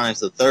 Levy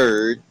times the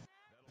third,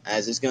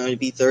 as it's going to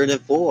be 3rd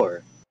and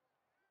 4.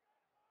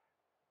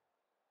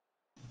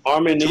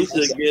 Army needs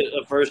to get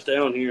a first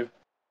down here.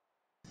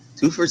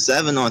 2 for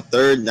 7 on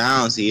 3rd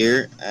downs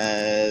here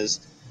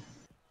as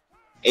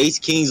Ace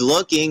King's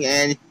looking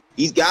and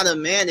he's got a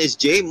man. It's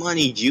J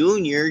Money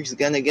Jr. He's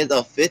going to get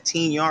a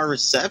 15-yard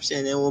reception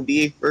and it will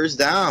be a first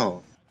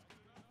down.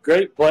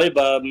 Great play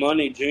by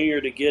Money Jr.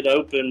 to get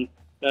open.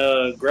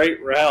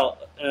 Great route.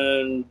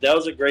 And that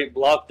was a great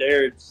block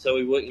there so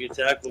he wouldn't get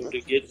tackled to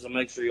get some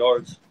extra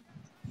yards.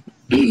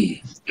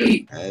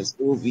 As it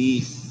will be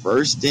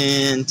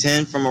 1st and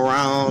 10 from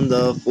around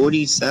the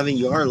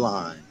 47-yard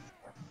line.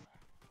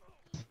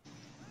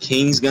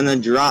 King's going to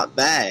drop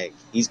back.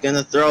 He's going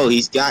to throw.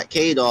 He's got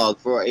K-Dog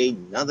for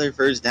another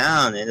first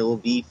down, and it will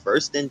be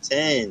 1st and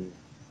 10.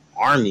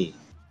 Army.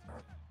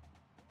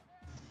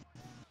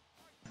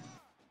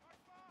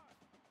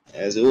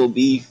 As it will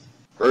be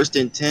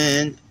 1st and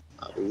 10,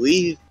 I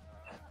believe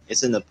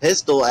it's in the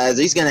pistol as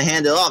he's going to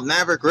hand it off.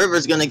 Maverick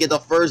Rivers going to get the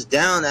first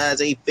down as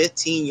a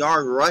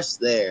 15-yard rush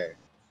there.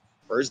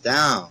 First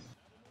down.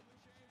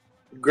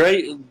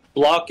 Great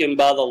blocking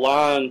by the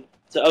line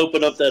to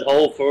open up that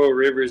hole for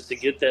Rivers to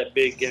get that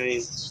big gain.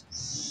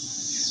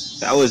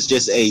 That was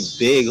just a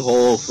big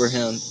hole for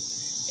him.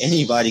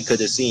 Anybody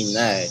could have seen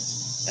that.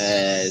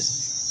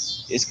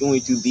 As it's going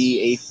to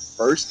be a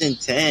 1st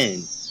and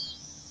 10.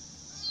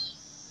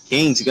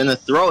 King's gonna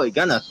throw it,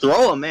 gonna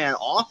throw a man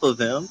off of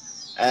him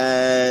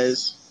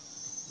as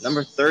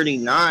number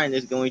 39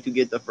 is going to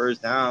get the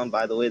first down.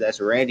 By the way, that's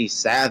Randy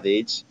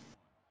Savage.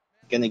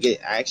 Gonna get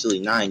actually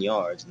 9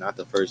 yards, not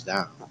the first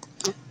down.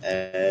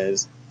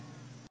 As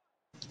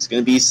it's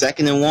gonna be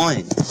 2nd and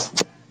 1.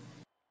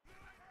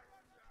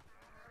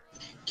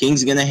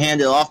 King's gonna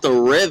hand it off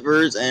to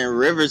Rivers, and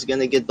Rivers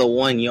gonna get the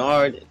 1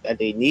 yard that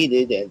they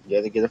needed and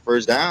gonna get a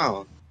first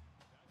down.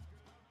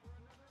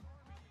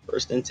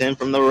 1st and 10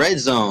 from the red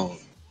zone.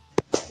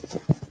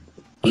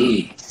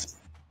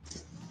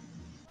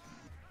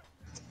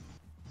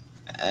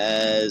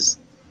 As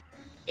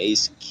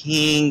Ace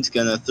King's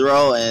gonna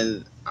throw,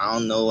 and I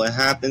don't know what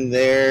happened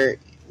there.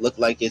 Looked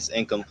like it's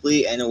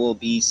incomplete, and it will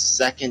be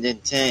 2nd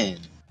and 10.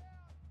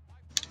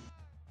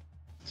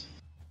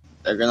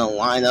 They're gonna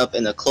line up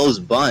in a close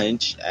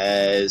bunch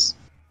as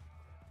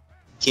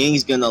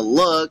King's gonna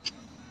look.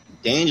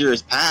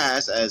 Dangerous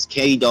pass as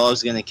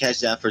K-Dog's going to catch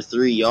that for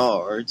 3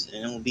 yards,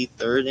 and it will be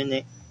 3rd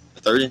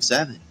and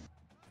 7.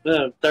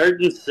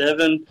 3rd and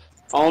 7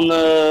 on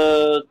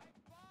the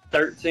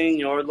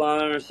 13-yard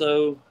line or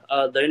so.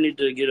 They need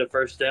to get a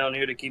first down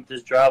here to keep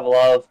this drive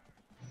alive.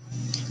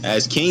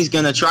 As King's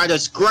going to try to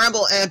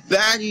scramble, and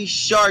Batty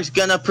Shark's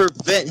going to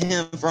prevent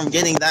him from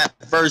getting that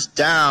first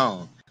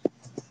down.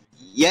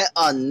 Yet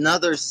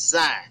another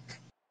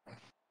sack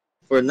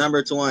for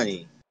number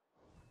 20.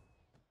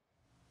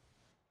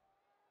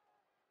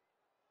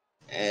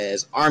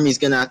 As Army's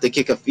going to have to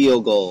kick a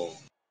field goal.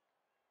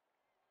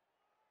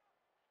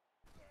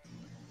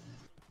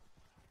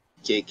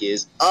 Kick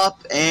is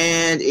up,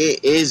 and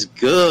it is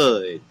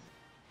good.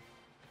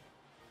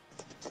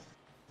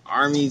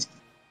 Army's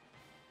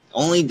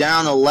only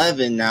down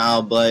 11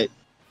 now, but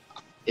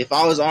if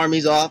I was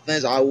Army's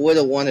offense, I would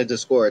have wanted to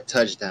score a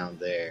touchdown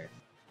there.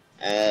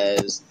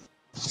 As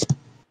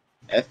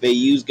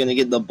FAU's going to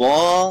get the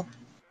ball.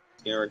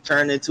 Going to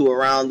return it to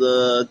around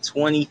the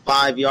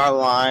 25-yard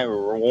line.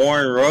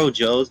 Warren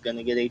Rojo's going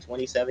to get a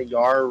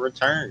 27-yard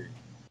return.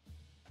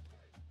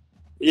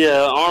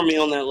 Yeah, Army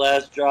on that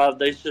last drive,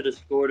 they should have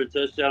scored a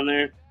touchdown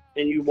there,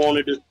 and you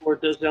wanted to score a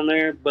touchdown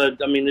there, but,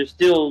 I mean, there's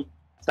still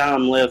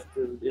time left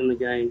in the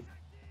game.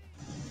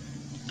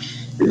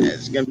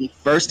 It's going to be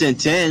 1st and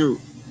 10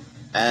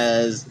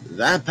 as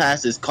that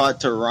pass is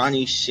caught to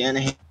Ronnie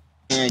Shanahan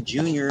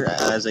Jr.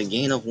 as a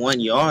gain of 1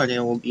 yard,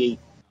 and will be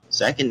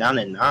 2nd down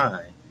and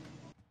 9.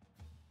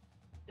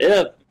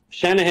 Yeah, if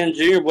Shanahan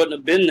Jr. wouldn't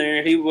have been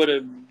there,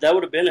 that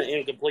would have been an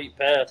incomplete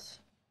pass.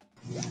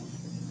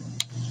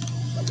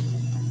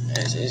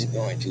 This is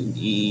going to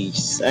be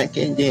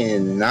 2nd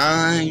and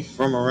 9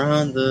 from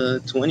around the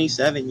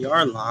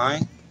 27-yard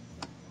line.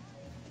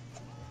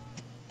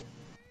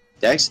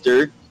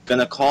 Dexter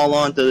gonna call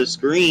onto the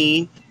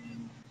screen.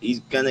 He's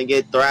gonna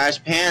get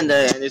Thrash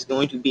Panda, and it's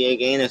going to be a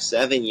gain of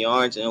 7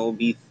 yards, and it will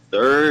be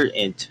 3rd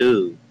and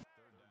 2.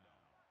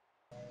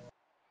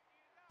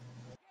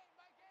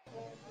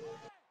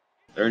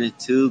 3rd and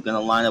 2, gonna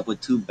line up with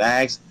 2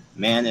 backs,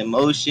 man in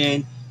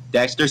motion.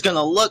 Dexter's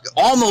gonna look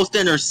almost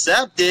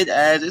intercepted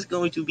as it's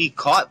going to be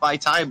caught by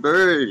Ty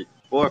Bird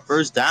for a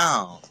first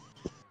down.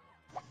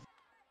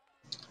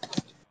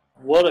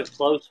 What a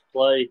close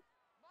play.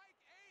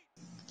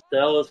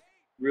 That was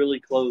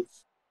really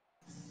close.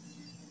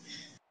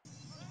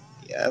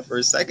 Yeah, for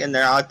a second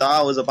there, I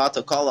thought I was about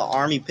to call an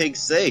Army pick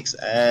six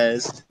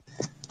as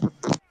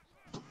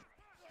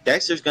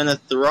Dexter's gonna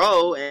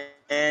throw,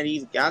 and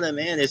he's got him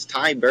in. It's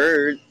Ty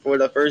Bird for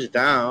the first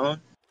down.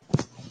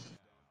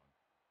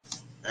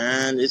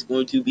 And it's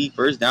going to be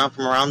first down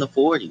from around the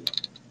 40.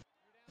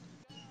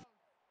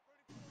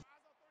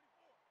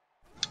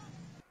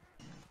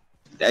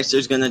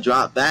 Dexter's gonna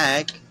drop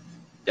back.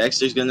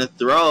 Dexter's gonna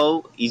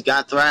throw. He's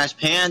got Thrash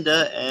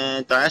Panda,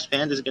 and Thrash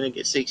Panda's gonna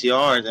get 6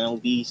 yards, and it'll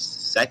be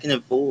 2nd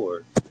and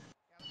 4.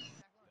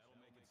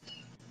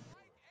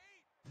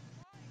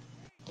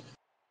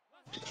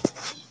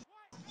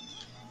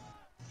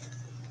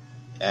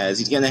 As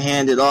he's gonna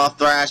hand it off,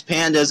 Thrash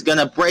Panda's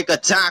gonna break a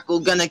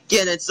tackle, gonna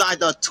get inside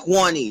the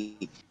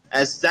 20.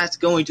 As that's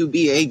going to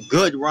be a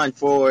good run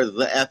for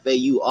the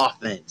FAU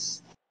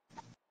offense.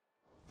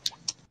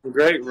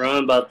 Great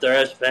run by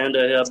Thrash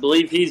Panda. I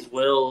believe he's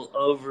well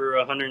over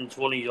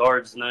 120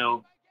 yards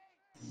now.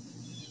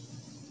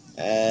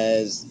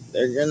 As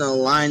they're gonna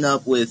line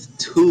up with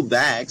 2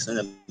 backs in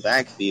the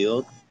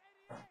backfield.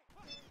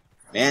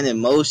 Man in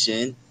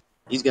motion.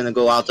 He's gonna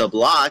go out to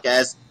block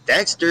as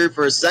Dexter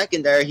for a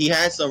second there. He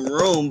had some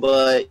room,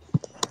 but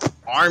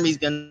Army's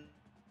gonna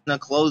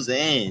close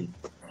in.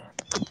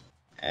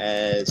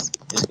 As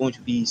it's going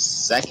to be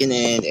 2nd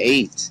and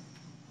 8.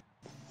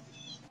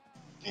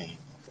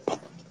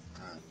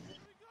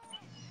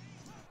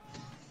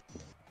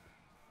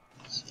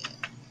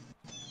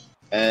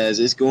 As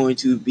it's going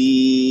to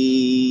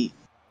be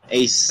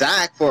a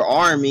sack for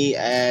Army,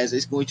 as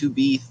it's going to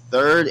be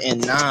 3rd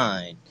and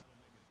 9.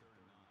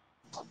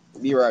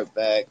 Be right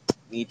back.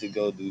 Need to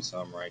go do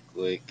something right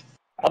quick.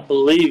 I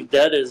believe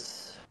that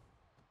is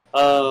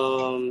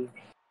Army's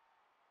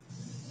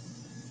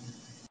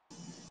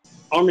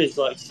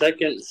like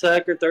 2nd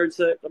sack or 3rd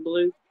sack, I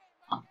believe.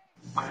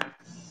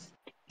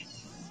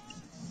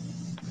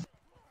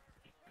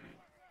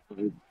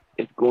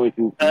 It's going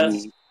to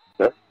be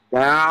third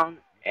down,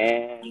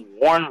 and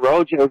Warren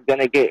Rojo is going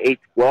to get a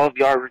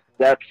 12-yard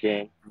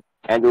reception,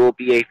 and it will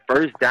be a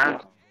first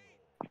down.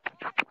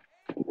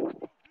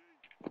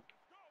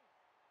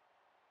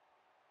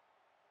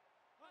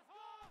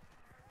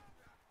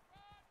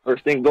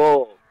 First and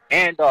goal.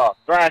 Handoff.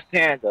 Thrash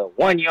Panda.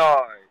 1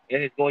 yard.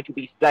 And it's going to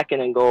be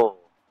 2nd and goal.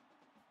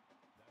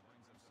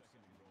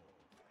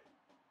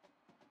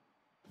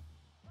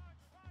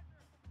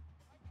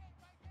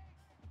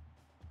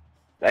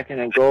 Second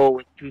and goal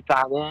with 2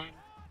 tight ends.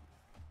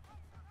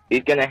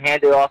 He's going to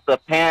hand it off to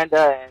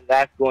Panda, and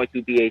that's going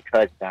to be a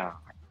touchdown.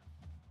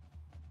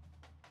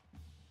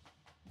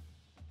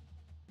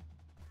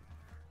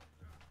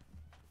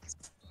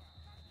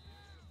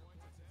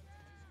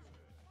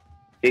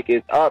 Kick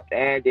is up,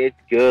 and it's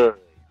good.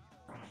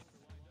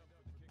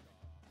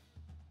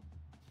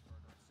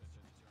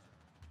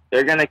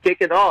 They're going to kick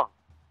it off.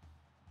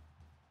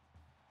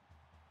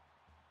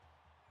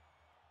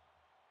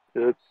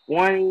 To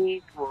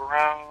 20 to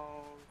around,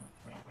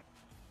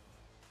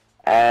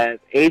 as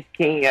Ace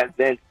King has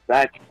been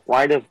sacked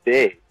quite a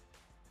bit.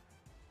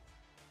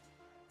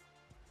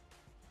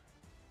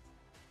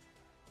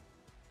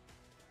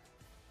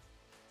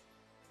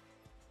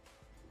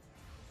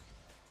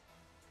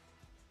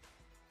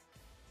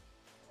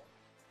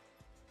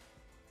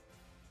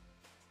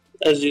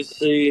 As you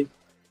see,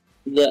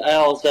 the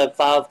Owls have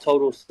 5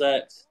 total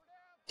sacks.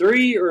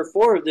 3 or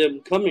 4 of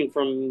them coming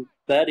from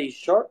Batty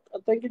Sharp, I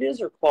think it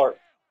is, or Clark.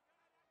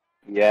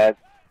 Yes.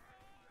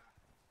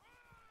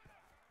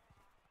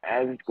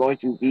 And it's going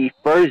to be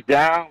first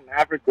down.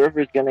 Maverick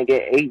Rivers going to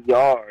get 8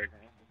 yards.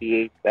 And it'll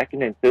be a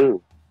 2nd and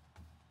 2.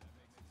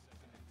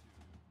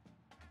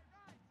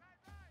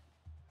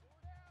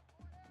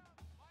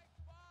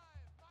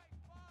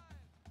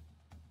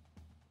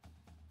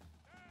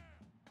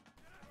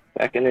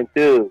 Second and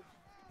 2.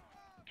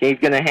 King's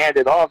going to hand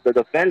it off. The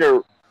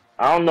defender,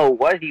 I don't know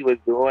what he was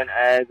doing,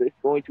 as it's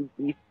going to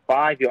be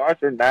 5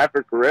 yards for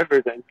Maverick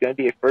Rivers, and it's going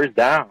to be a first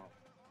down.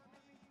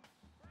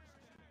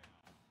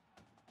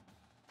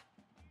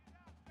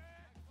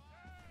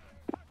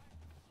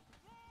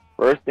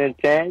 First and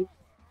 10.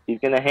 He's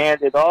going to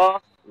hand it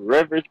off.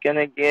 Rivers going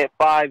to get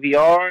 5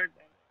 yards,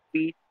 and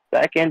be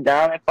 2nd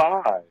down and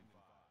 5.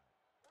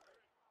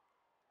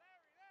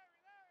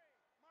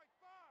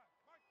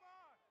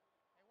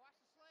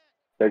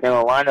 They're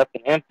going to line up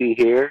an empty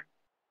here.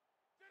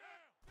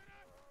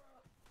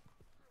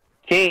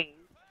 King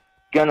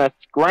gonna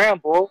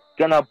scramble,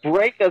 gonna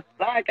break a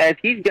sack, as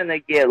he's gonna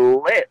get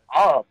lit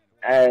up,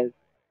 as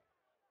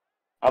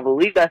I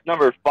believe that's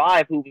number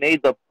 5 who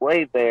made the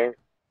play there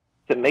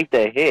to make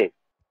the hit.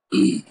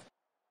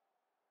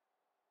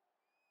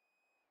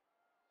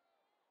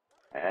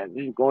 And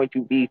this is going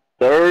to be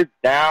 3rd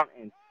down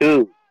and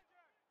 2.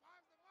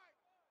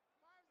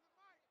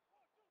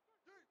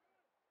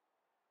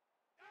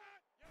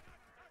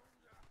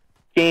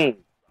 King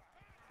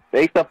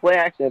fakes a play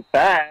action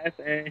pass,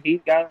 and he's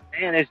got a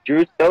man. It's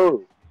Drew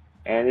Stowe,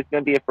 and it's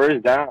going to be a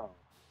first down.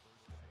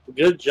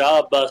 Good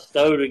job by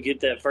Stowe to get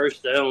that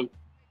first down.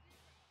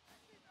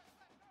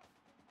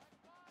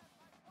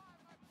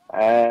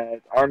 As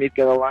Army's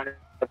going to line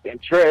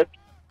and trips.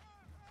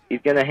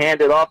 He's going to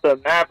hand it off to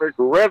Maverick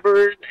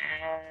Rivers,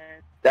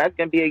 and that's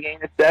going to be a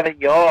gain of 7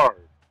 yards.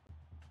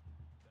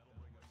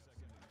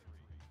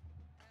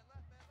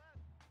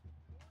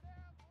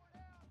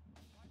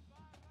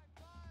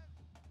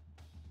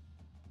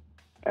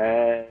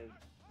 And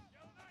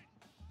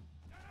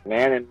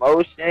man in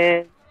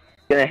motion.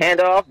 Going to hand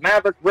it off.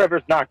 Maverick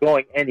Rivers not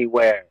going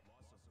anywhere.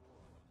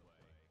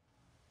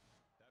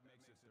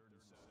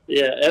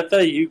 Yeah,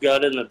 FAU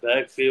got in the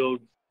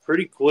backfield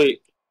pretty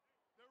quick.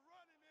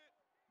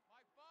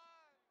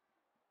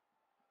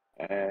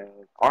 And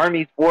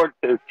Army's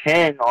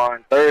 4-10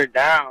 on 3rd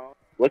down,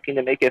 looking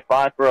to make it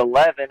 5 for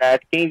 11 as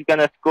King's going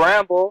to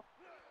scramble,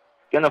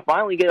 going to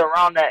finally get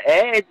around that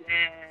edge,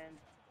 and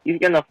he's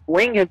going to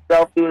fling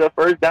himself through the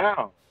 1st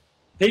down.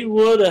 He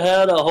would have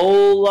had a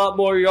whole lot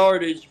more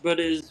yardage, but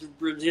his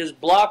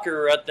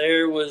blocker right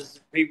there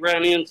he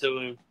ran into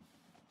him.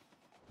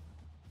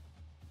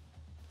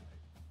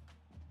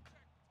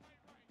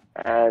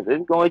 This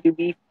is going to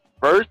be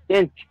 1st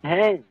and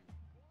 10.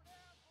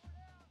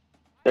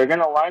 They're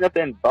going to line up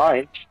in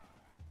bunch.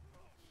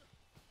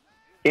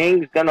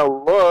 King's going to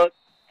look,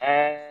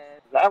 and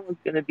that one's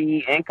going to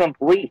be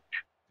incomplete.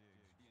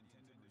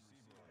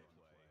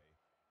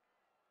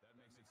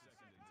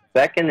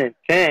 2nd and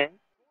 10.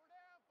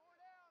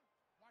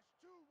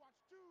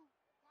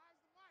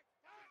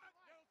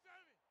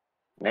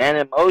 Man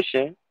in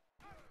motion.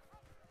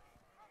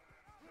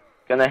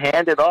 Gonna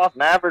hand it off.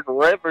 Maverick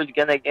Rivers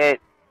gonna get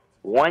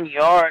 1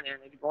 yard, and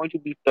it's going to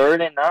be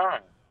 3rd and 9.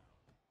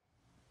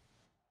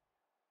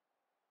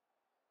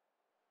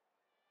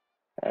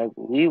 As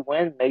Lee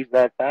Wynn makes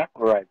that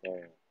tackle right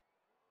there.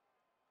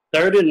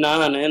 3rd and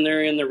 9, and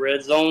they're in the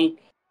red zone.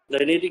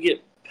 They need to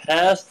get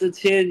past the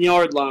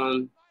 10-yard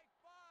line.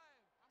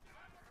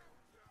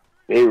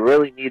 They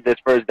really need this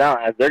 1st down,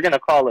 as they're gonna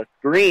call a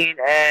screen,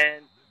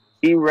 and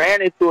he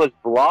ran into his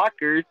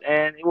blockers,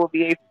 and it will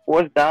be a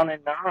 4th down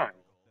and 9.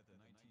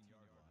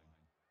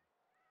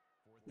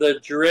 The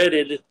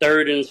dreaded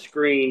 3rd and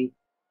screen.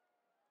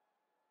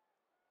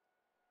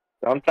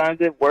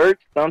 Sometimes it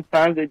works,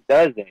 sometimes it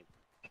doesn't.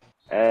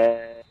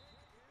 And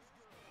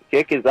the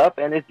kick is up,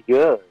 and it's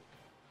good.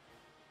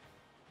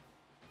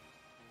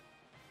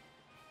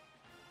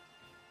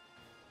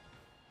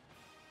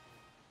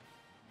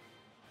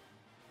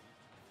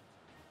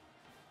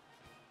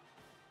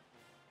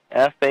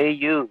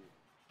 FAU.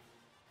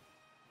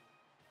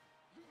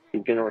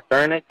 He's going to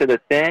return it to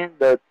the 10,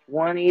 the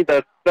 20,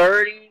 the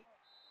 30.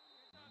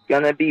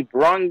 Going to be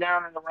brung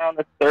down and around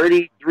the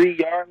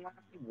 33-yard line.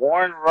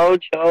 Warren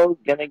Rojo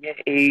going to get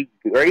a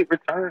great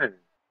return.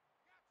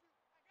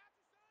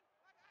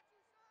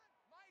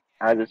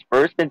 As it's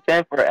 1st and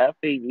 10 for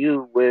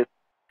FAU with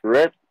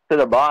grips to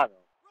the bottom.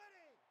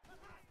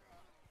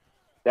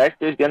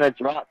 Dexter's going to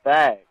drop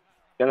back.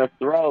 Going to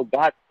throw.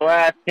 Got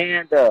flash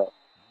hand up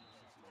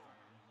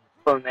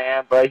from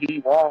there, but he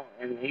won't.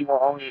 And he will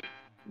only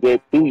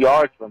get 2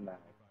 yards from that.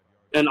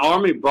 And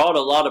Army brought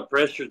a lot of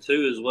pressure,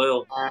 too, as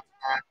well, on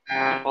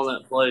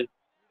that play.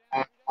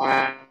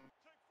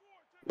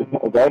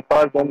 That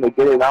caused them to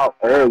get it out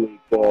early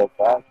to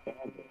flash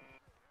hand.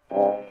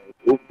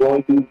 It's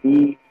going to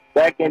be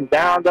 2nd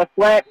down the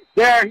flat.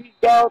 There he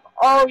goes.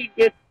 Oh, he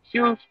gets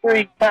 2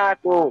 straight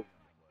tackles.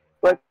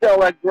 But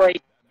still a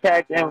great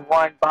catch and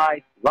run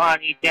by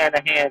Ronnie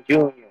Shanahan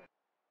Jr.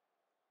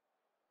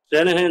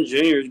 Shanahan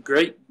Jr.,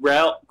 great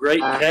route, great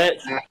catch.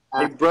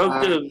 He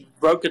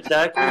broke a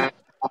tackle.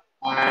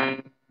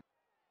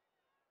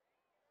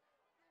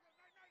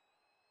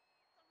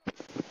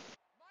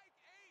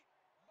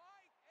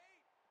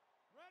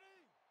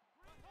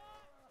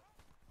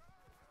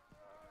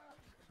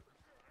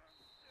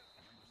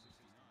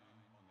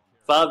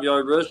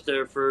 5-yard rush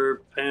there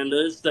for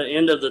Panda. It's the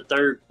end of the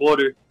 3rd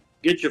quarter.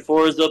 Get your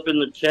 4s up in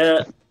the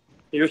chat.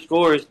 Your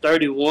score is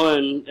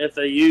 31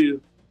 FAU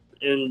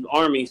and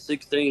Army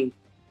 16.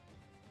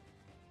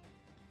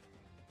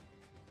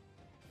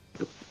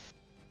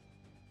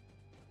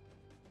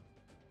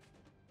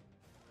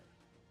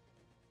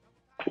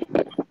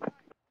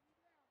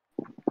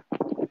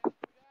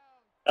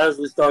 As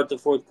we start the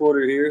 4th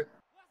quarter here.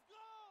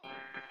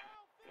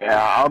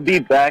 Yeah, I'll be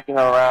back in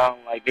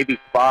around like maybe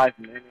 5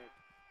 minutes.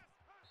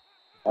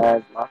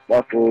 As my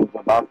stuff is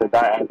about to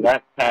die, as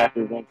that pass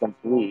is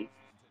incomplete.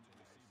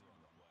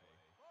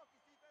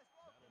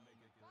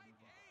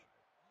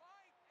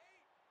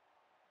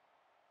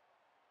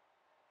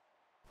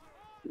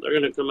 They're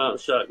going to come out in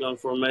shotgun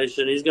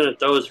formation. He's going to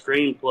throw a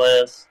screen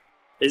pass.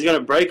 He's going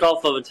to break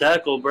off of a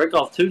tackle, break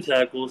off 2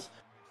 tackles.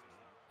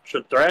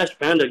 Thrash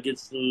Panda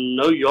gets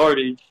no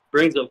yardage,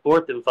 brings up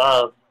 4th and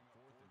 5.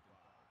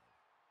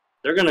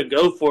 They're going to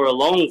go for a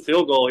long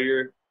field goal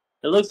here.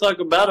 It looks like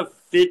about a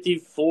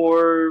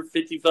 54,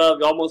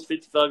 55, almost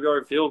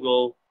 55-yard field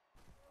goal.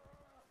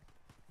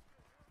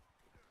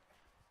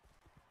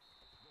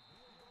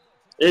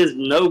 It is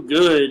no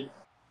good.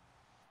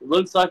 It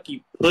looks like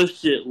he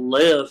pushed it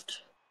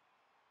left.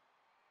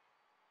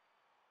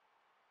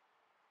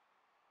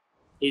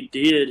 He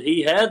did.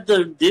 He had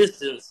the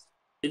distance.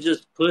 He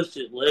just pushed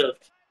it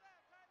left.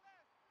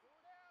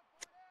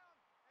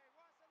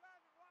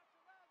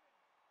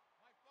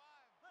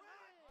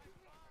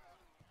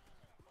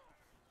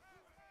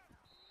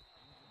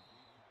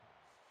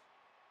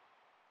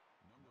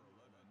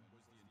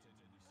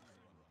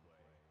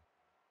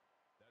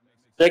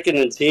 Second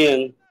and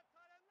 10.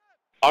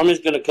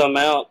 Army's going to come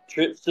out,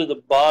 trips to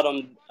the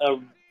bottom,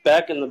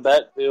 back in the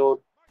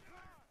backfield.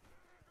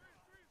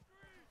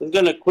 He's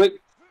going to quick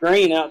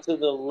screen out to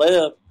the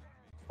left,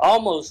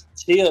 almost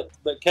tipped,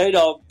 but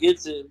K-Dog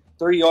gets it,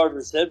 3-yard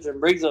reception,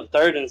 brings up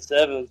 3rd and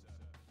 7.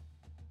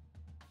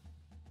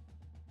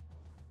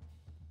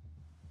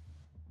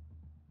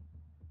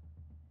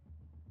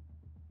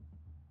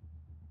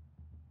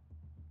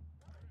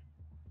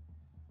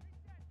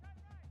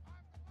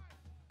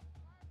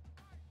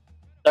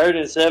 Third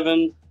and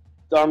 7.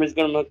 The Army's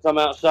going to come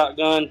out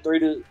shotgun, 3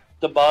 to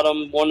the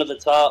bottom, 1 to the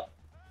top.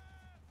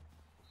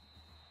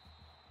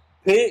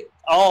 Picked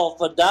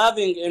off a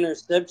diving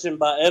interception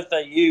by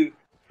FAU.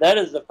 That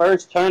is the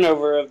first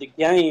turnover of the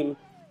game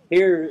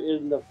here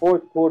in the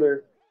fourth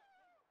quarter.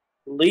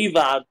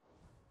 Levi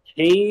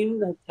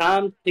Timms,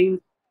 how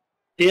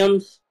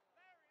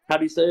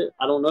do you say it?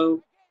 I don't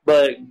know.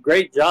 But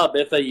great job,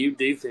 FAU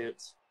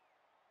defense.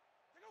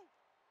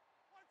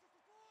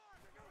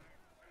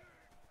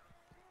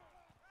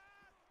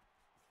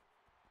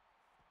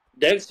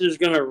 Dexter's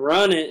going to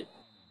run it,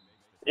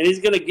 and he's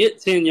going to get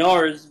 10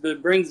 yards,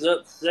 but brings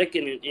up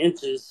 2nd and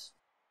inches.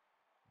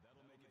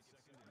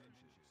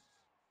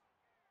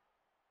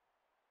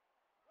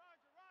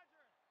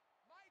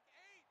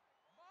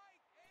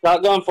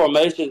 Shotgun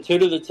formation, 2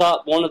 to the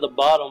top, 1 to the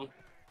bottom.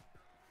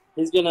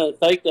 He's going to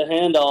fake the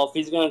handoff.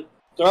 He's going to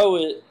throw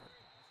it,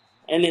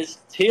 and it's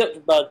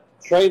tipped by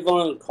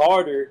Trayvon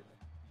Carter.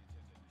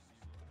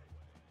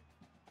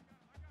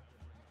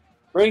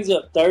 Brings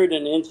up 3rd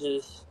and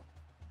inches.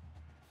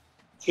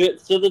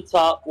 Trips to the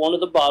top, 1 to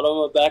the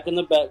bottom, back in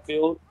the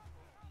backfield.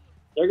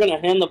 They're going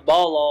to hand the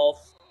ball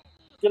off.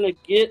 Going to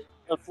get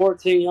a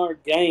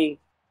 14-yard gain.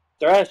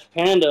 Thrash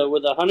Panda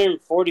with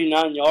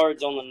 149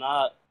 yards on the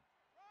night.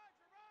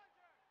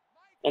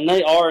 And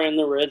they are in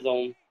the red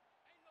zone.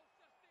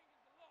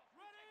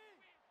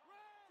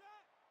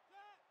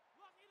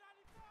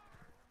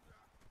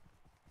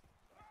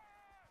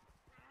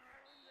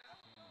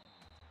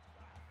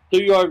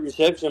 Two-yard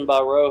reception by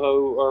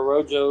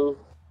Rojo.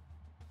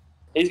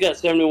 He's got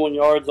 71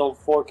 yards on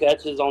 4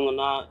 catches on the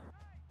night.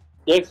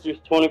 Dexter's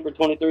 20 for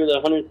 23 with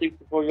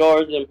 164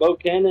 yards, and Bo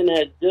Cannon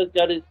had just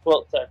got his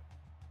 12th tackle.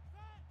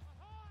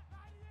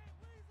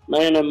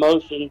 Man in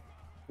motion,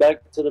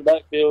 back to the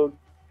backfield,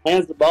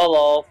 hands the ball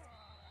off.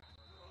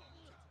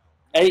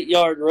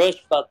 8-yard rush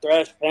by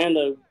Thrash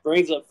Panda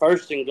brings up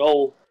 1st and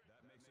goal.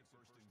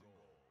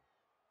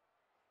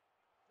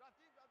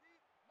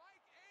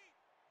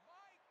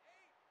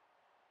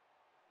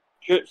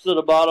 Trips to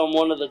the bottom,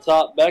 1 to the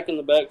top, back in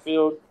the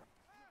backfield.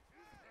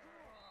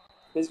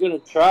 He's going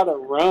to try to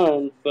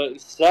run, but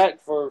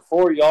sacked for a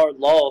 4-yard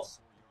loss.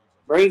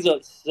 Brings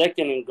up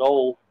 2nd and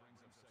goal.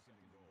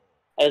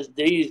 As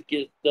Dees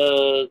gets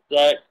the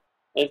sack.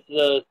 It's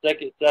the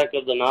 2nd sack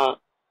of the night.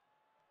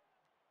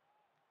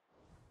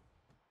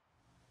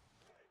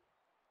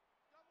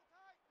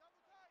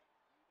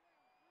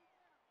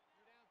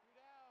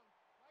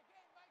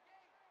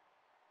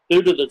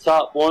 Two to the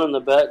top, 1 in the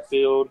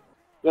backfield.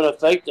 Going to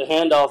fake the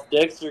handoff.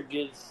 Dexter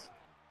gets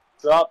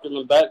dropped in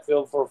the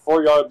backfield for a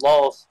 4-yard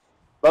loss.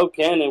 Bo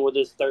Cannon with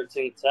his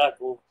 13th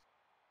tackle.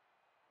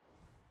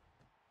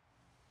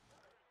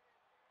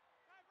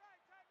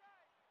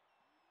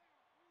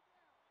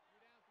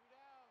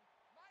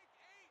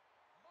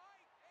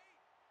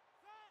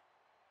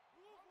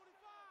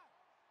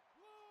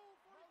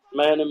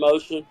 Man in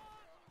motion.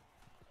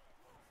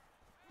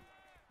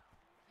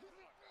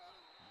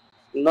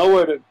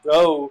 Nowhere to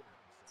go.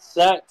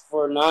 Sacked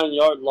for a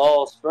 9-yard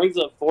loss. Brings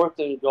up 4th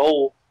and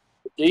goal.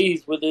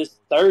 Dees with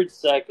his 3rd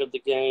sack of the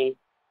game.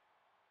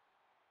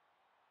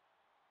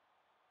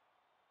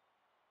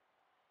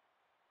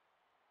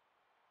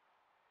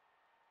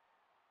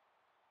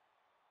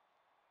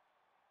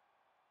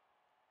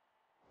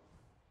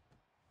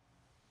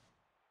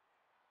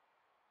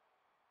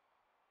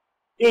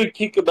 He would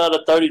kick about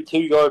a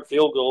 32-yard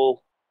field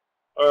goal,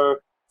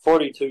 or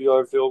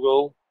 42-yard field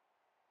goal.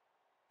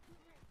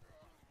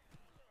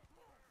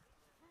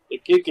 The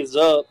kick is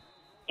up,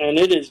 and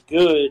it is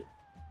good.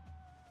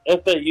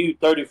 FAU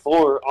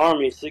 34,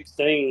 Army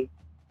 16,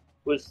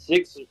 with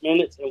 6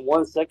 minutes and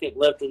 1 second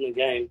left in the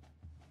game.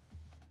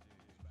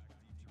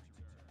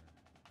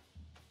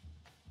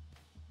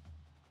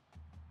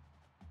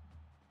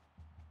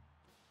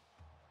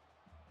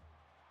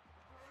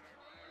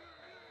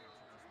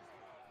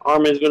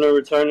 Army's going to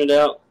return it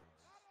out.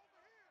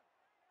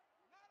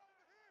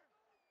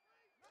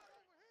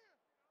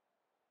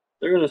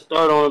 They're going to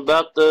start on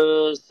about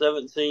the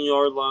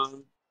 17-yard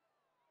line.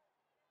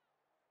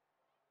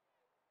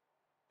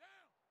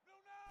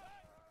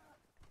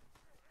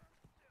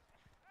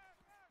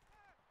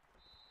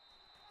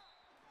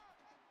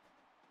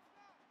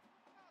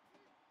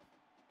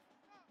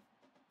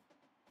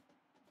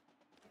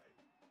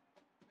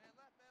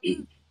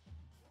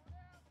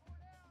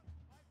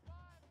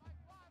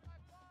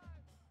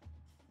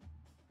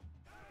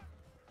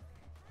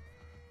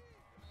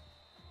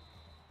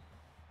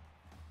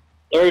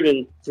 Third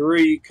and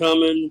 3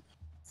 coming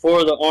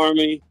for the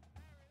Army.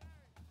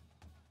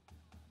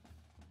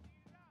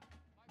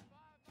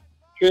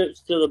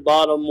 trips to the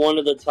bottom, 1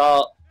 to the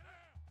top.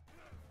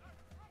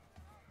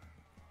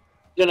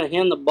 Gonna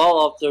hand the ball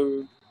off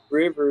to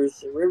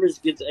Rivers. Rivers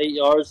gets 8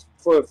 yards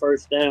for a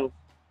first down.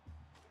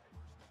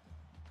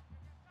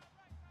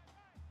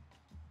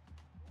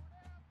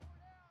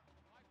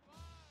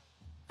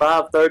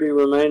 .5:30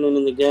 remaining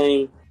in the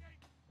game.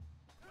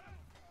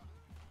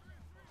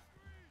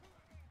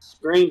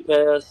 Screen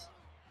pass.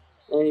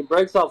 And he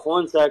breaks off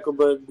 1 tackle,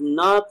 but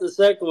not the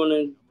second one,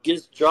 and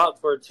gets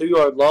dropped for a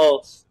 2-yard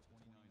loss.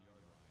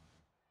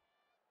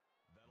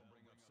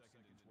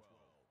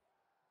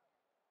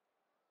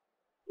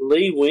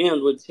 Lee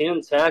Wind with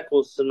 10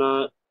 tackles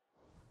tonight.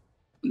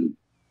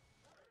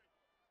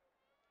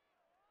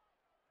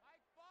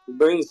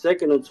 Brings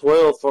 2nd and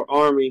 12 for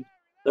Army.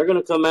 They're going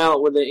to come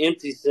out with an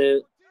empty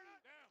set.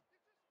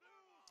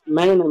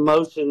 Man in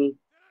motion.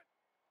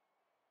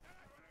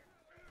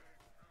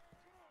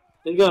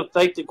 He's going to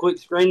fake the quick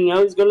screen.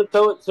 No, he's going to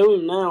throw it to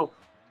him now.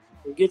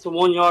 He gets a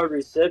 1-yard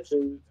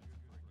reception.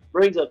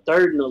 Brings up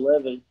 3rd and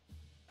 11.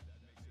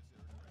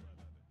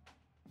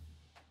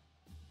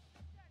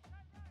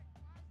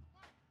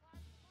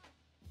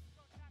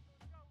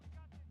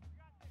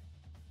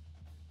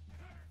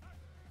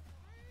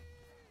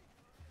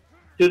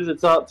 Two to the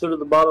top, 2 to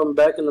the bottom,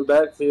 back in the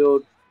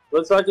backfield.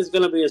 Looks like it's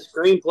going to be a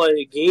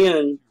screenplay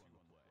again.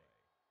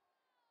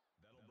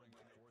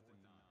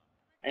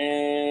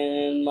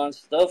 And my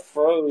stuff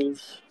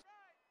froze.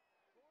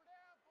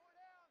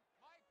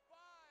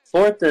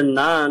 4th and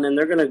 9, and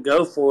they're going to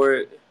go for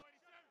it.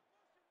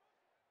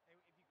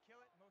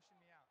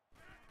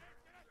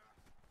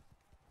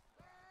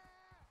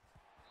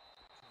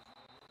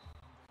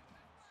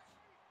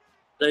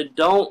 They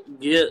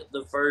don't get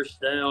the first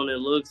down, it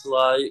looks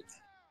like.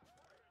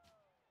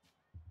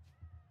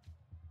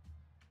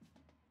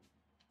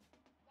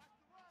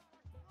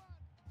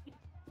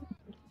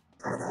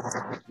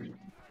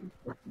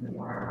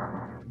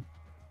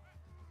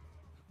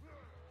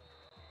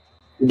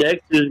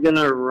 Dexter's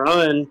gonna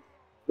run,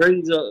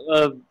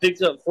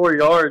 picks up 4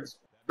 yards,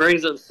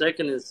 brings up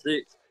 2nd and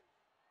 6.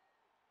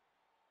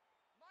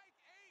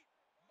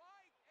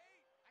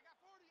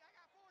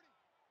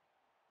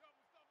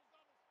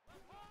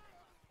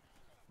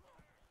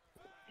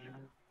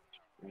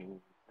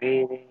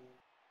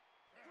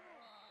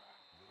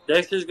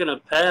 Dexter's gonna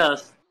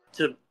pass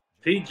to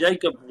P.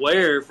 Jacob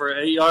Ware for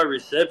an 8-yard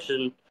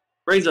reception,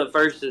 brings up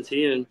 1st and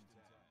 10.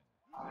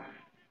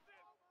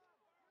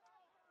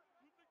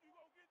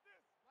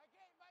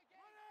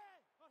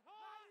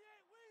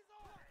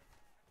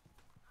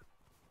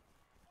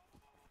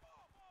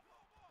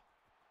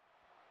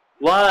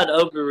 Wide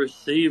open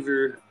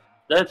receiver.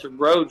 That's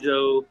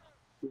Rojo.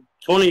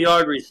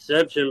 20-yard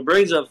reception.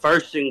 Brings up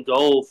 1st and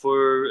goal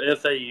for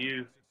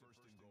FAU.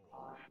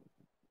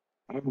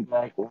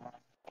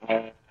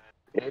 And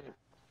it's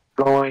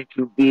going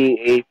to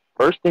be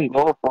a 1st and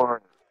goal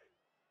for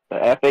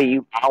the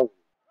FAU Owls.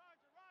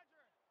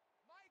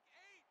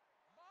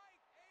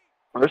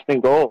 1st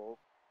and goal.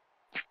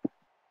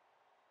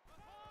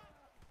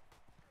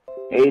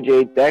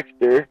 AJ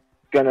Dexter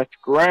gonna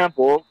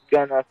scramble,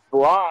 gonna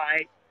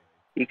fly.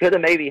 He could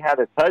have maybe had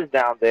a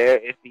touchdown there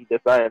if he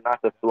decided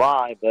not to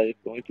fly, but it's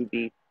going to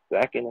be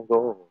 2nd and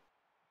goal.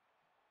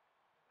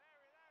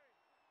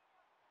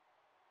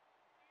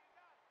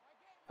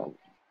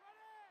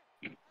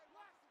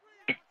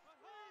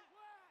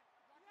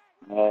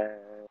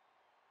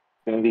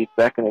 It's going to be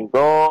 2nd and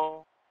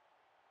goal.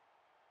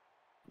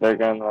 They're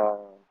going to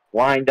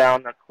wind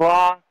down the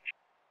clock.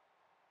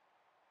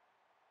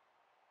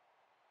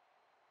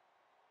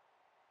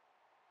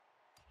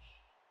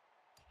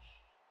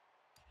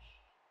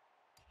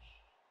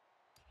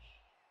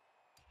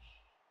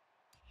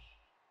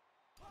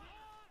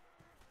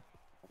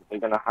 They're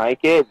going to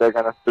hike it. They're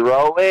going to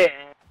throw it.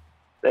 And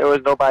there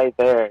was nobody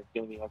there. It's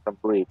going to be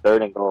incomplete.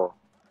 3rd and goal.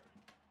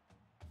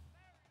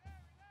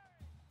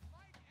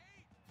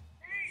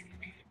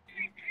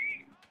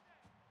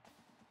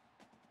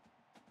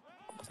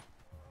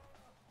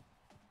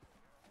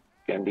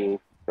 It's going to be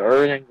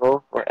 3rd and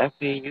goal for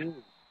FAU.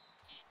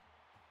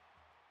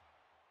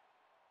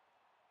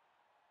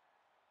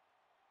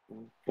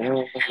 There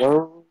we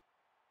go.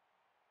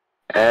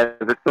 And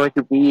it's going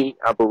to be,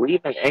 I believe,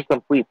 an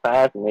incomplete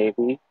pass,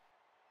 maybe.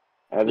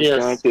 And it's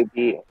going to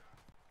be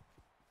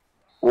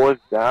 4th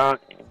down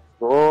and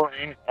goal.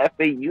 And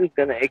FAU is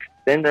going to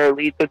extend their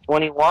lead to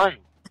 21.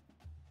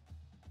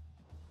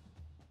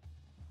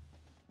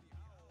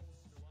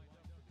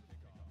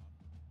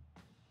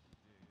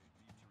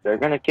 They're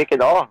going to kick it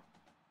off.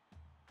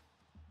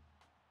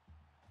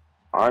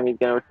 Army's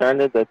going to return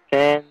to the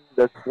 10,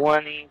 the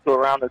 20, to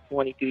around the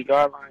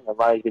 22-yard line.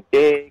 Elijah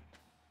Diggs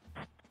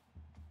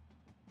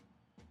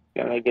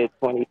going to get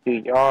 22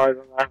 yards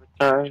on that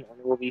return, and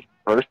it will be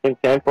 1st and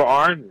 10 for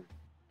Army.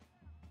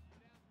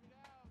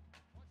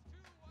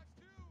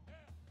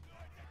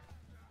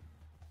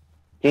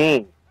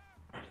 King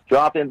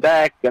dropping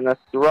back, going to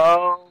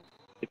throw.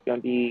 It's going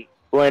to be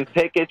Glenn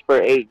Pickett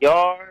for 8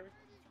 yards.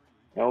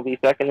 And it will be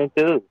 2nd and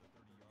 2.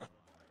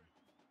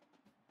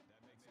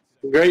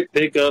 Great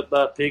pickup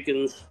by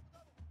Pickens.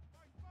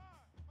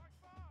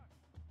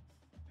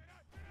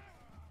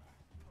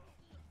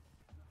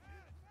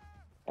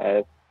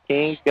 As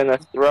King's going to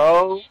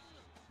throw.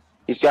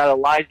 He's got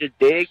Elijah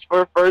Diggs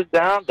for a first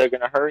down. They're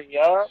going to hurry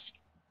up.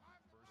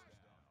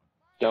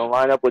 Going to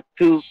line up with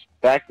two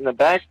backs in the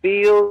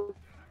backfield.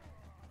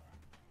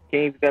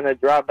 King's going to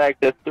drop back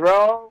to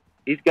throw.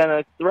 He's going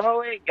to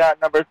throw it. Got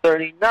number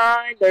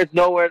 39. There's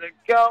nowhere to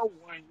go.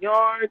 1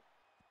 yard.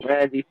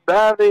 Randy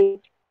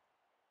Savage.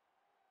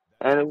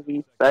 And it'll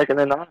be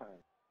 2nd and 9.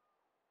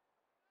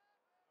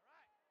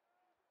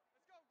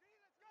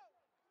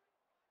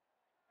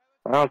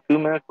 Around 2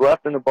 minutes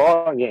left in the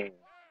ball game.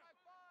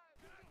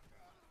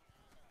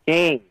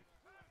 King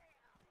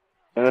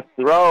gonna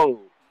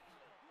throw.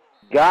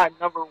 Got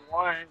number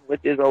 1,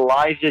 which is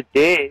Elijah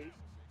Diggs.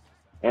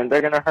 And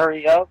they're gonna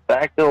hurry up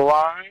back to the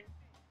line.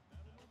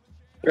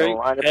 Great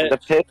line up catch.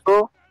 with the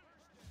pistol.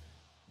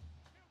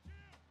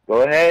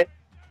 Go ahead.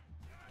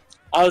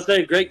 I would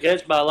say great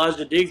catch by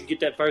Elijah Diggs to get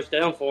that first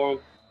down for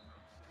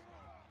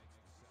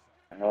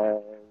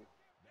him.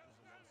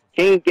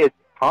 King gets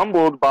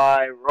humbled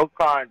by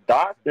Roquan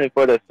Dotson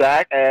for the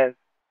sack as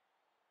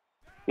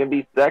it's going to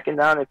be 2nd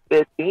down and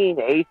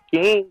 15. Ace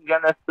King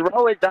going to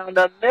throw it down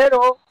the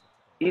middle.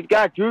 He's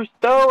got Drew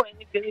Stowe,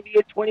 and it's going to be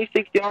a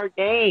 26-yard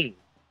gain.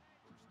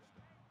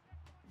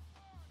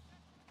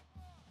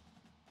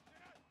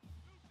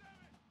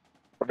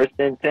 First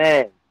and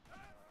 10.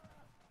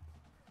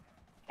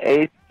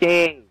 Ace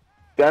King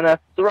going to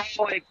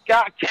throw it.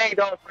 Got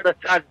Kado for the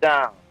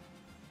touchdown.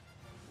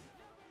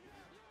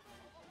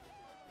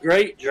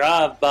 Great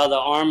drive by the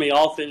Army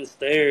offense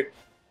there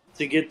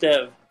to get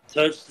that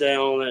touchdown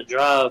on that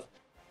drive.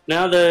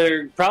 Now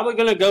they're probably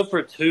going to go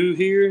for 2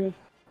 here.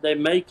 They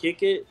may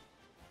kick it,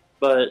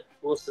 but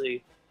we'll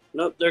see.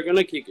 Nope, they're going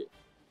to kick it.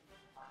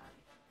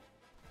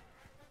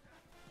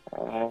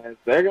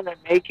 They're going to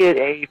make it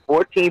a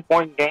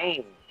 14-point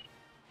game.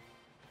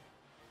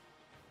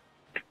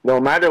 No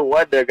matter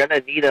what, they're going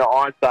to need an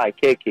onside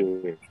kick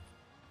here.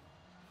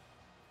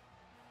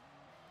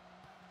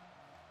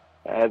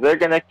 They're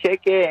going to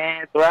kick it,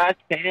 and Thrash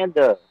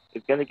Panda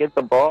is going to get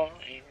the ball,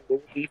 and it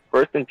will be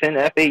 1st and 10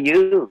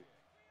 FAU.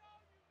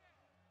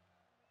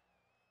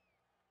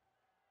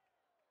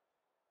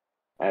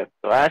 As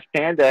Thrash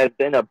Panda has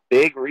been a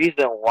big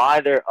reason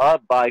why they're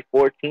up by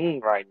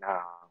 14 right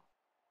now.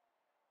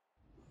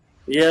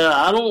 Yeah,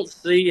 I don't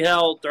see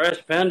how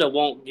Thrash Panda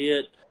won't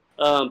get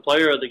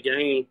player of the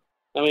game.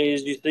 I mean,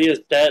 as you see his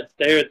stats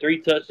there, 3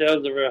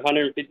 touchdowns over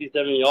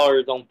 157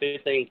 yards on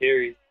 15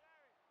 carries.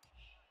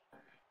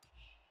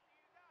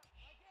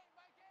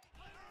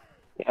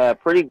 Yeah,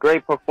 pretty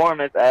great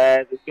performance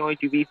as it's going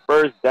to be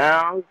 1st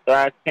down.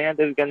 Thrash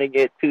Panda is going to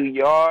get 2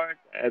 yards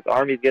as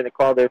Army's going to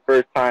call their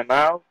first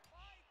timeout.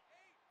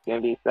 It's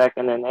going to be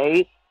 2nd and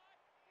 8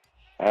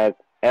 as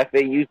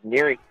FAU's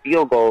nearing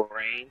field goal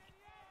range.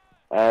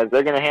 As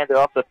they're going to hand it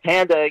off to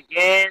Panda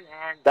again,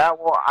 and that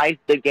will ice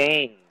the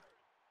game.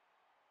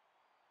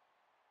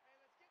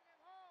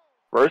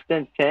 1st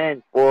and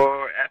 10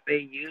 for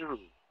FAU.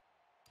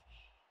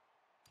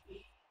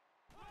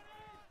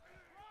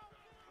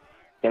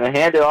 Going to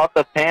hand it off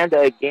to Panda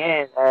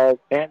again, as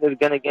Panda's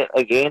going to get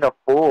a gain of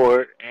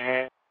 4,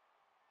 and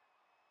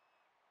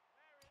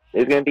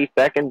it's going to be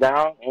 2nd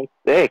down and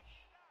 6.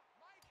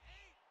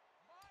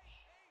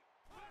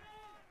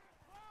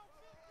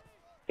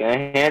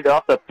 Going to hand it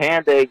off to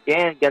Panda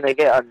again, going to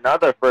get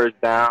another 1st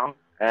down,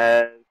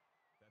 as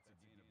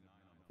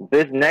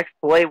this next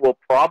play will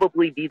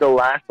probably be the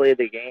last play of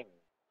the game.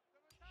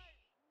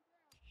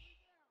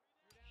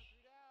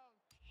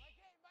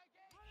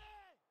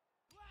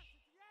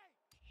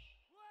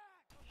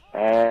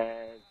 And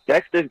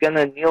Dexter's going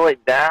to kneel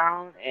it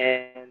down,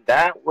 and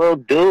that will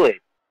do it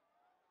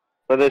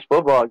for this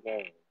football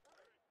game.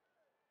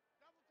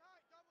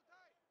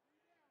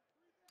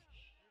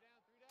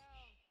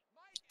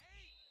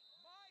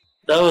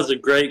 That was a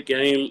great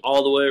game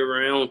all the way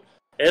around.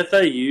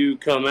 FAU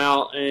come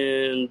out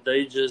and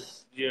they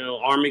just,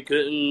 Army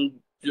couldn't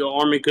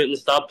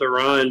stop the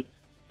run,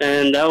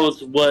 and that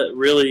was what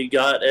really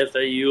got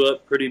FAU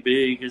up pretty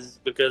big, is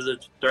because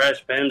of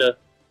Thrash Panda.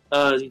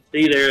 You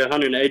see there,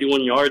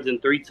 181 yards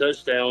and 3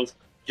 touchdowns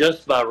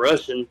just by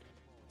rushing.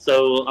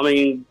 So, I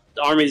mean,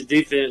 the Army's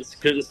defense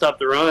couldn't stop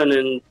the run,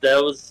 and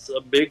that was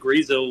a big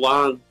reason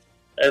why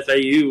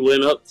FAU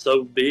went up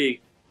so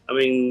big. I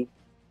mean,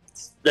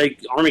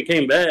 Army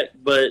came back,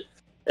 but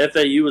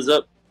FAU was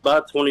up by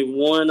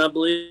 21, I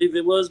believe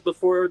it was,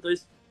 before they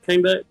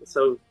came back.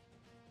 So,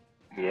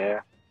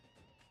 yeah.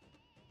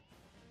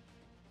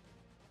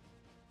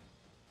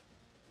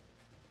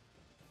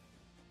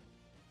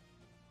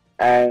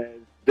 As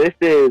this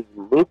is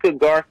Luca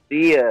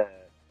Garcia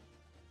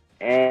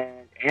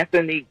and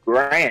Anthony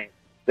Grant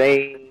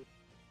saying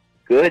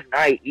good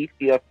night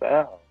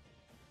ECFL,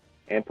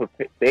 and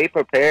they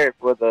prepared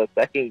for the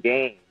second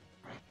game